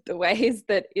lot of the ways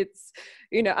that it's,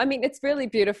 you know, I mean, it's really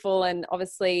beautiful, and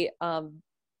obviously I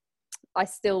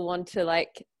still want to,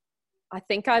 like, I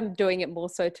think I'm doing it more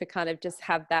so to kind of just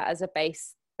have that as a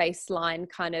baseline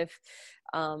kind of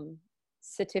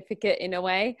certificate in a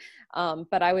way,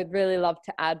 but I would really love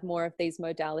to add more of these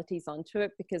modalities onto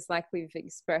it, because like we've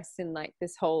expressed in like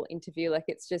this whole interview, like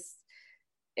it's just,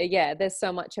 yeah, there's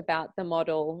so much about the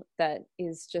model that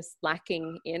is just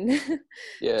lacking in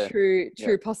Yeah. true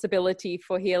Yeah. possibility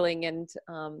for healing. And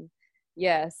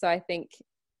yeah, so I think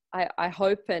I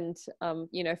hope, and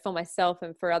you know, for myself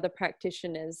and for other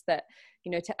practitioners, that,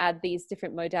 you know, to add these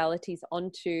different modalities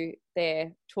onto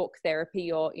their talk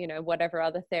therapy, or, you know, whatever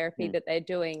other therapy that they're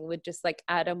doing, would just like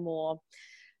add a more,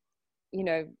 you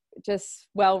know, just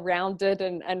well-rounded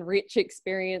and rich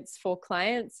experience for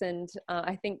clients. And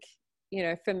I think, you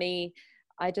know, for me,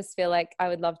 I just feel like I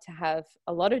would love to have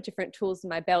a lot of different tools in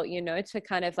my belt, you know, to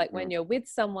kind of like, when you're with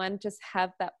someone, just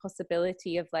have that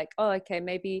possibility of like, oh, okay,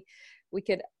 maybe we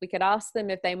could ask them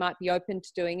if they might be open to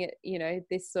doing it, you know,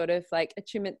 this sort of like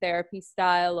attunement therapy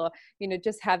style, or, you know,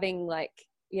 just having like,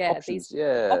 yeah, Options, these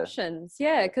options.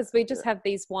 Yeah. Cause we just have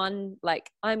these one,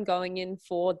 like, I'm going in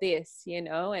for this, you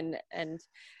know, and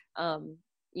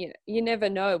you know, you never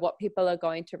know what people are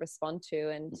going to respond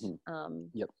to. And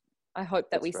I hope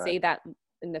that we see that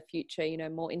in the future, you know,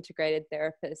 more integrated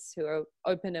therapists who are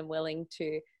open and willing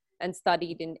to, and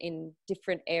studied in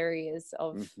different areas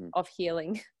of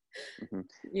healing.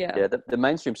 Yeah, the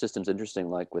mainstream system's interesting,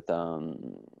 like with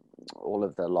all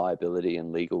of the liability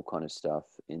and legal kind of stuff.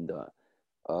 In the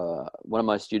one of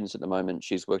my students at the moment,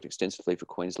 she's worked extensively for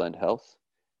Queensland Health,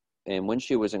 and when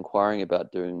she was inquiring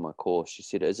about doing my course, she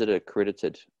said, "Is it an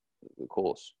accredited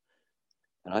course?"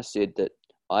 And I said that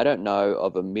I don't know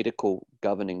of a medical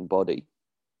governing body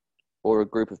or a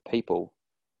group of people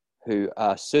who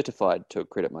are certified to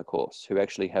accredit my course, who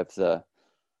actually have the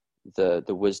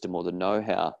wisdom or the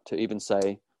know-how to even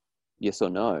say yes or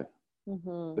no,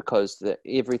 because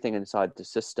everything inside the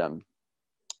system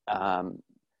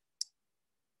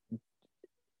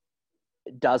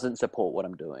doesn't support what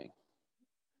I'm doing,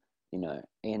 you know,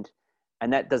 and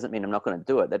that doesn't mean I'm not going to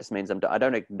do it. That just means I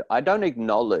don't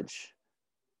acknowledge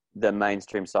the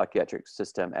mainstream psychiatric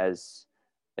system as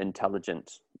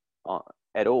intelligent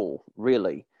at all,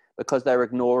 really, because they're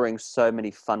ignoring so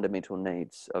many fundamental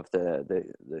needs of the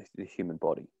human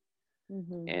body.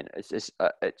 And it's just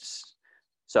it's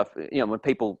so, you know, when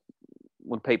people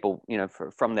you know,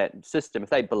 from that system, if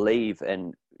they believe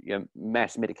in, you know,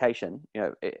 mass medication, you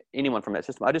know, anyone from that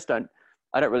system,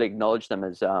 I don't really acknowledge them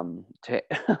as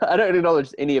I don't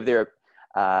acknowledge any of their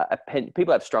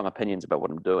people have strong opinions about what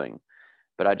I'm doing,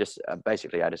 but I just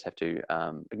basically I just have to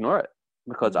ignore it,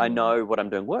 because I know what I'm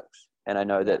doing works, and I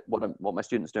know that what my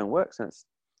students doing works, and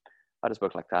I just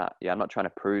work like that. Yeah, I'm not trying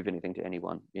to prove anything to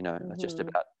anyone, you know. It's just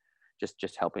about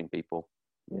just helping people.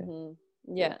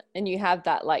 Yeah. And you have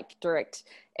that like direct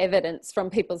evidence from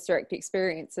people's direct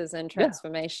experiences and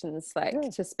transformations,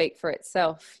 like to speak for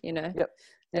itself, you know.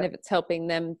 And if it's helping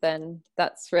them, then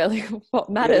that's really what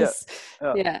matters.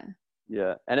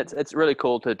 Yeah, and it's really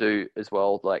cool to do as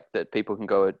well, like that people can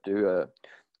go and do a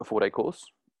 4-day course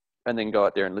and then go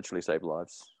out there and literally save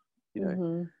lives,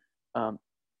 you know.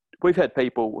 We've had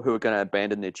people who are going to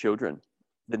abandon their children,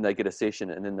 then they get a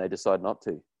session and then they decide not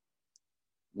to,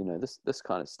 you know, this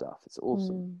kind of stuff. It's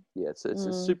awesome. It's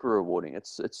super rewarding.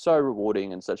 It's so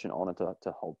rewarding and such an honor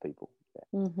to hold people.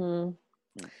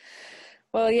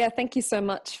 Well, yeah, thank you so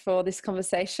much for this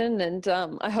conversation, and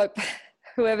I hope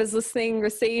whoever's listening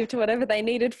received whatever they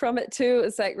needed from it too.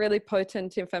 It's like really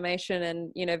potent information,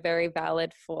 and, you know, very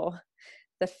valid for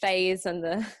the phase and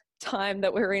the time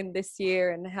that we're in this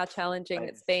year and how challenging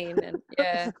it's been. And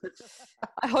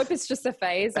I hope it's just a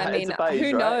phase. I mean,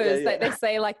 who knows? Like they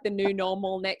say, like the new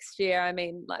normal next year. I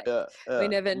mean, like we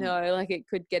never know, like it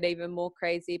could get even more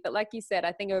crazy. But like you said,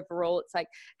 I think overall it's like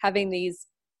having these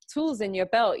tools in your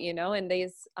belt, you know, and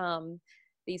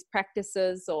these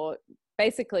practices, or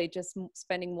basically just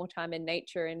spending more time in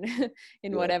nature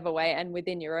in whatever way, and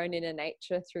within your own inner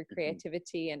nature through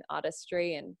creativity and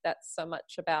artistry. And that's so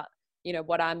much about, you know,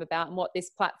 what I'm about and what this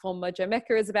platform Mojo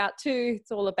Mecca is about too.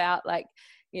 It's all about like,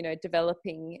 you know,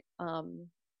 developing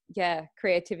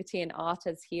creativity and art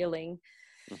as healing.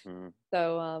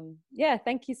 So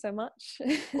thank you so much.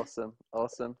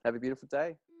 Awesome. Have a beautiful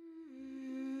day.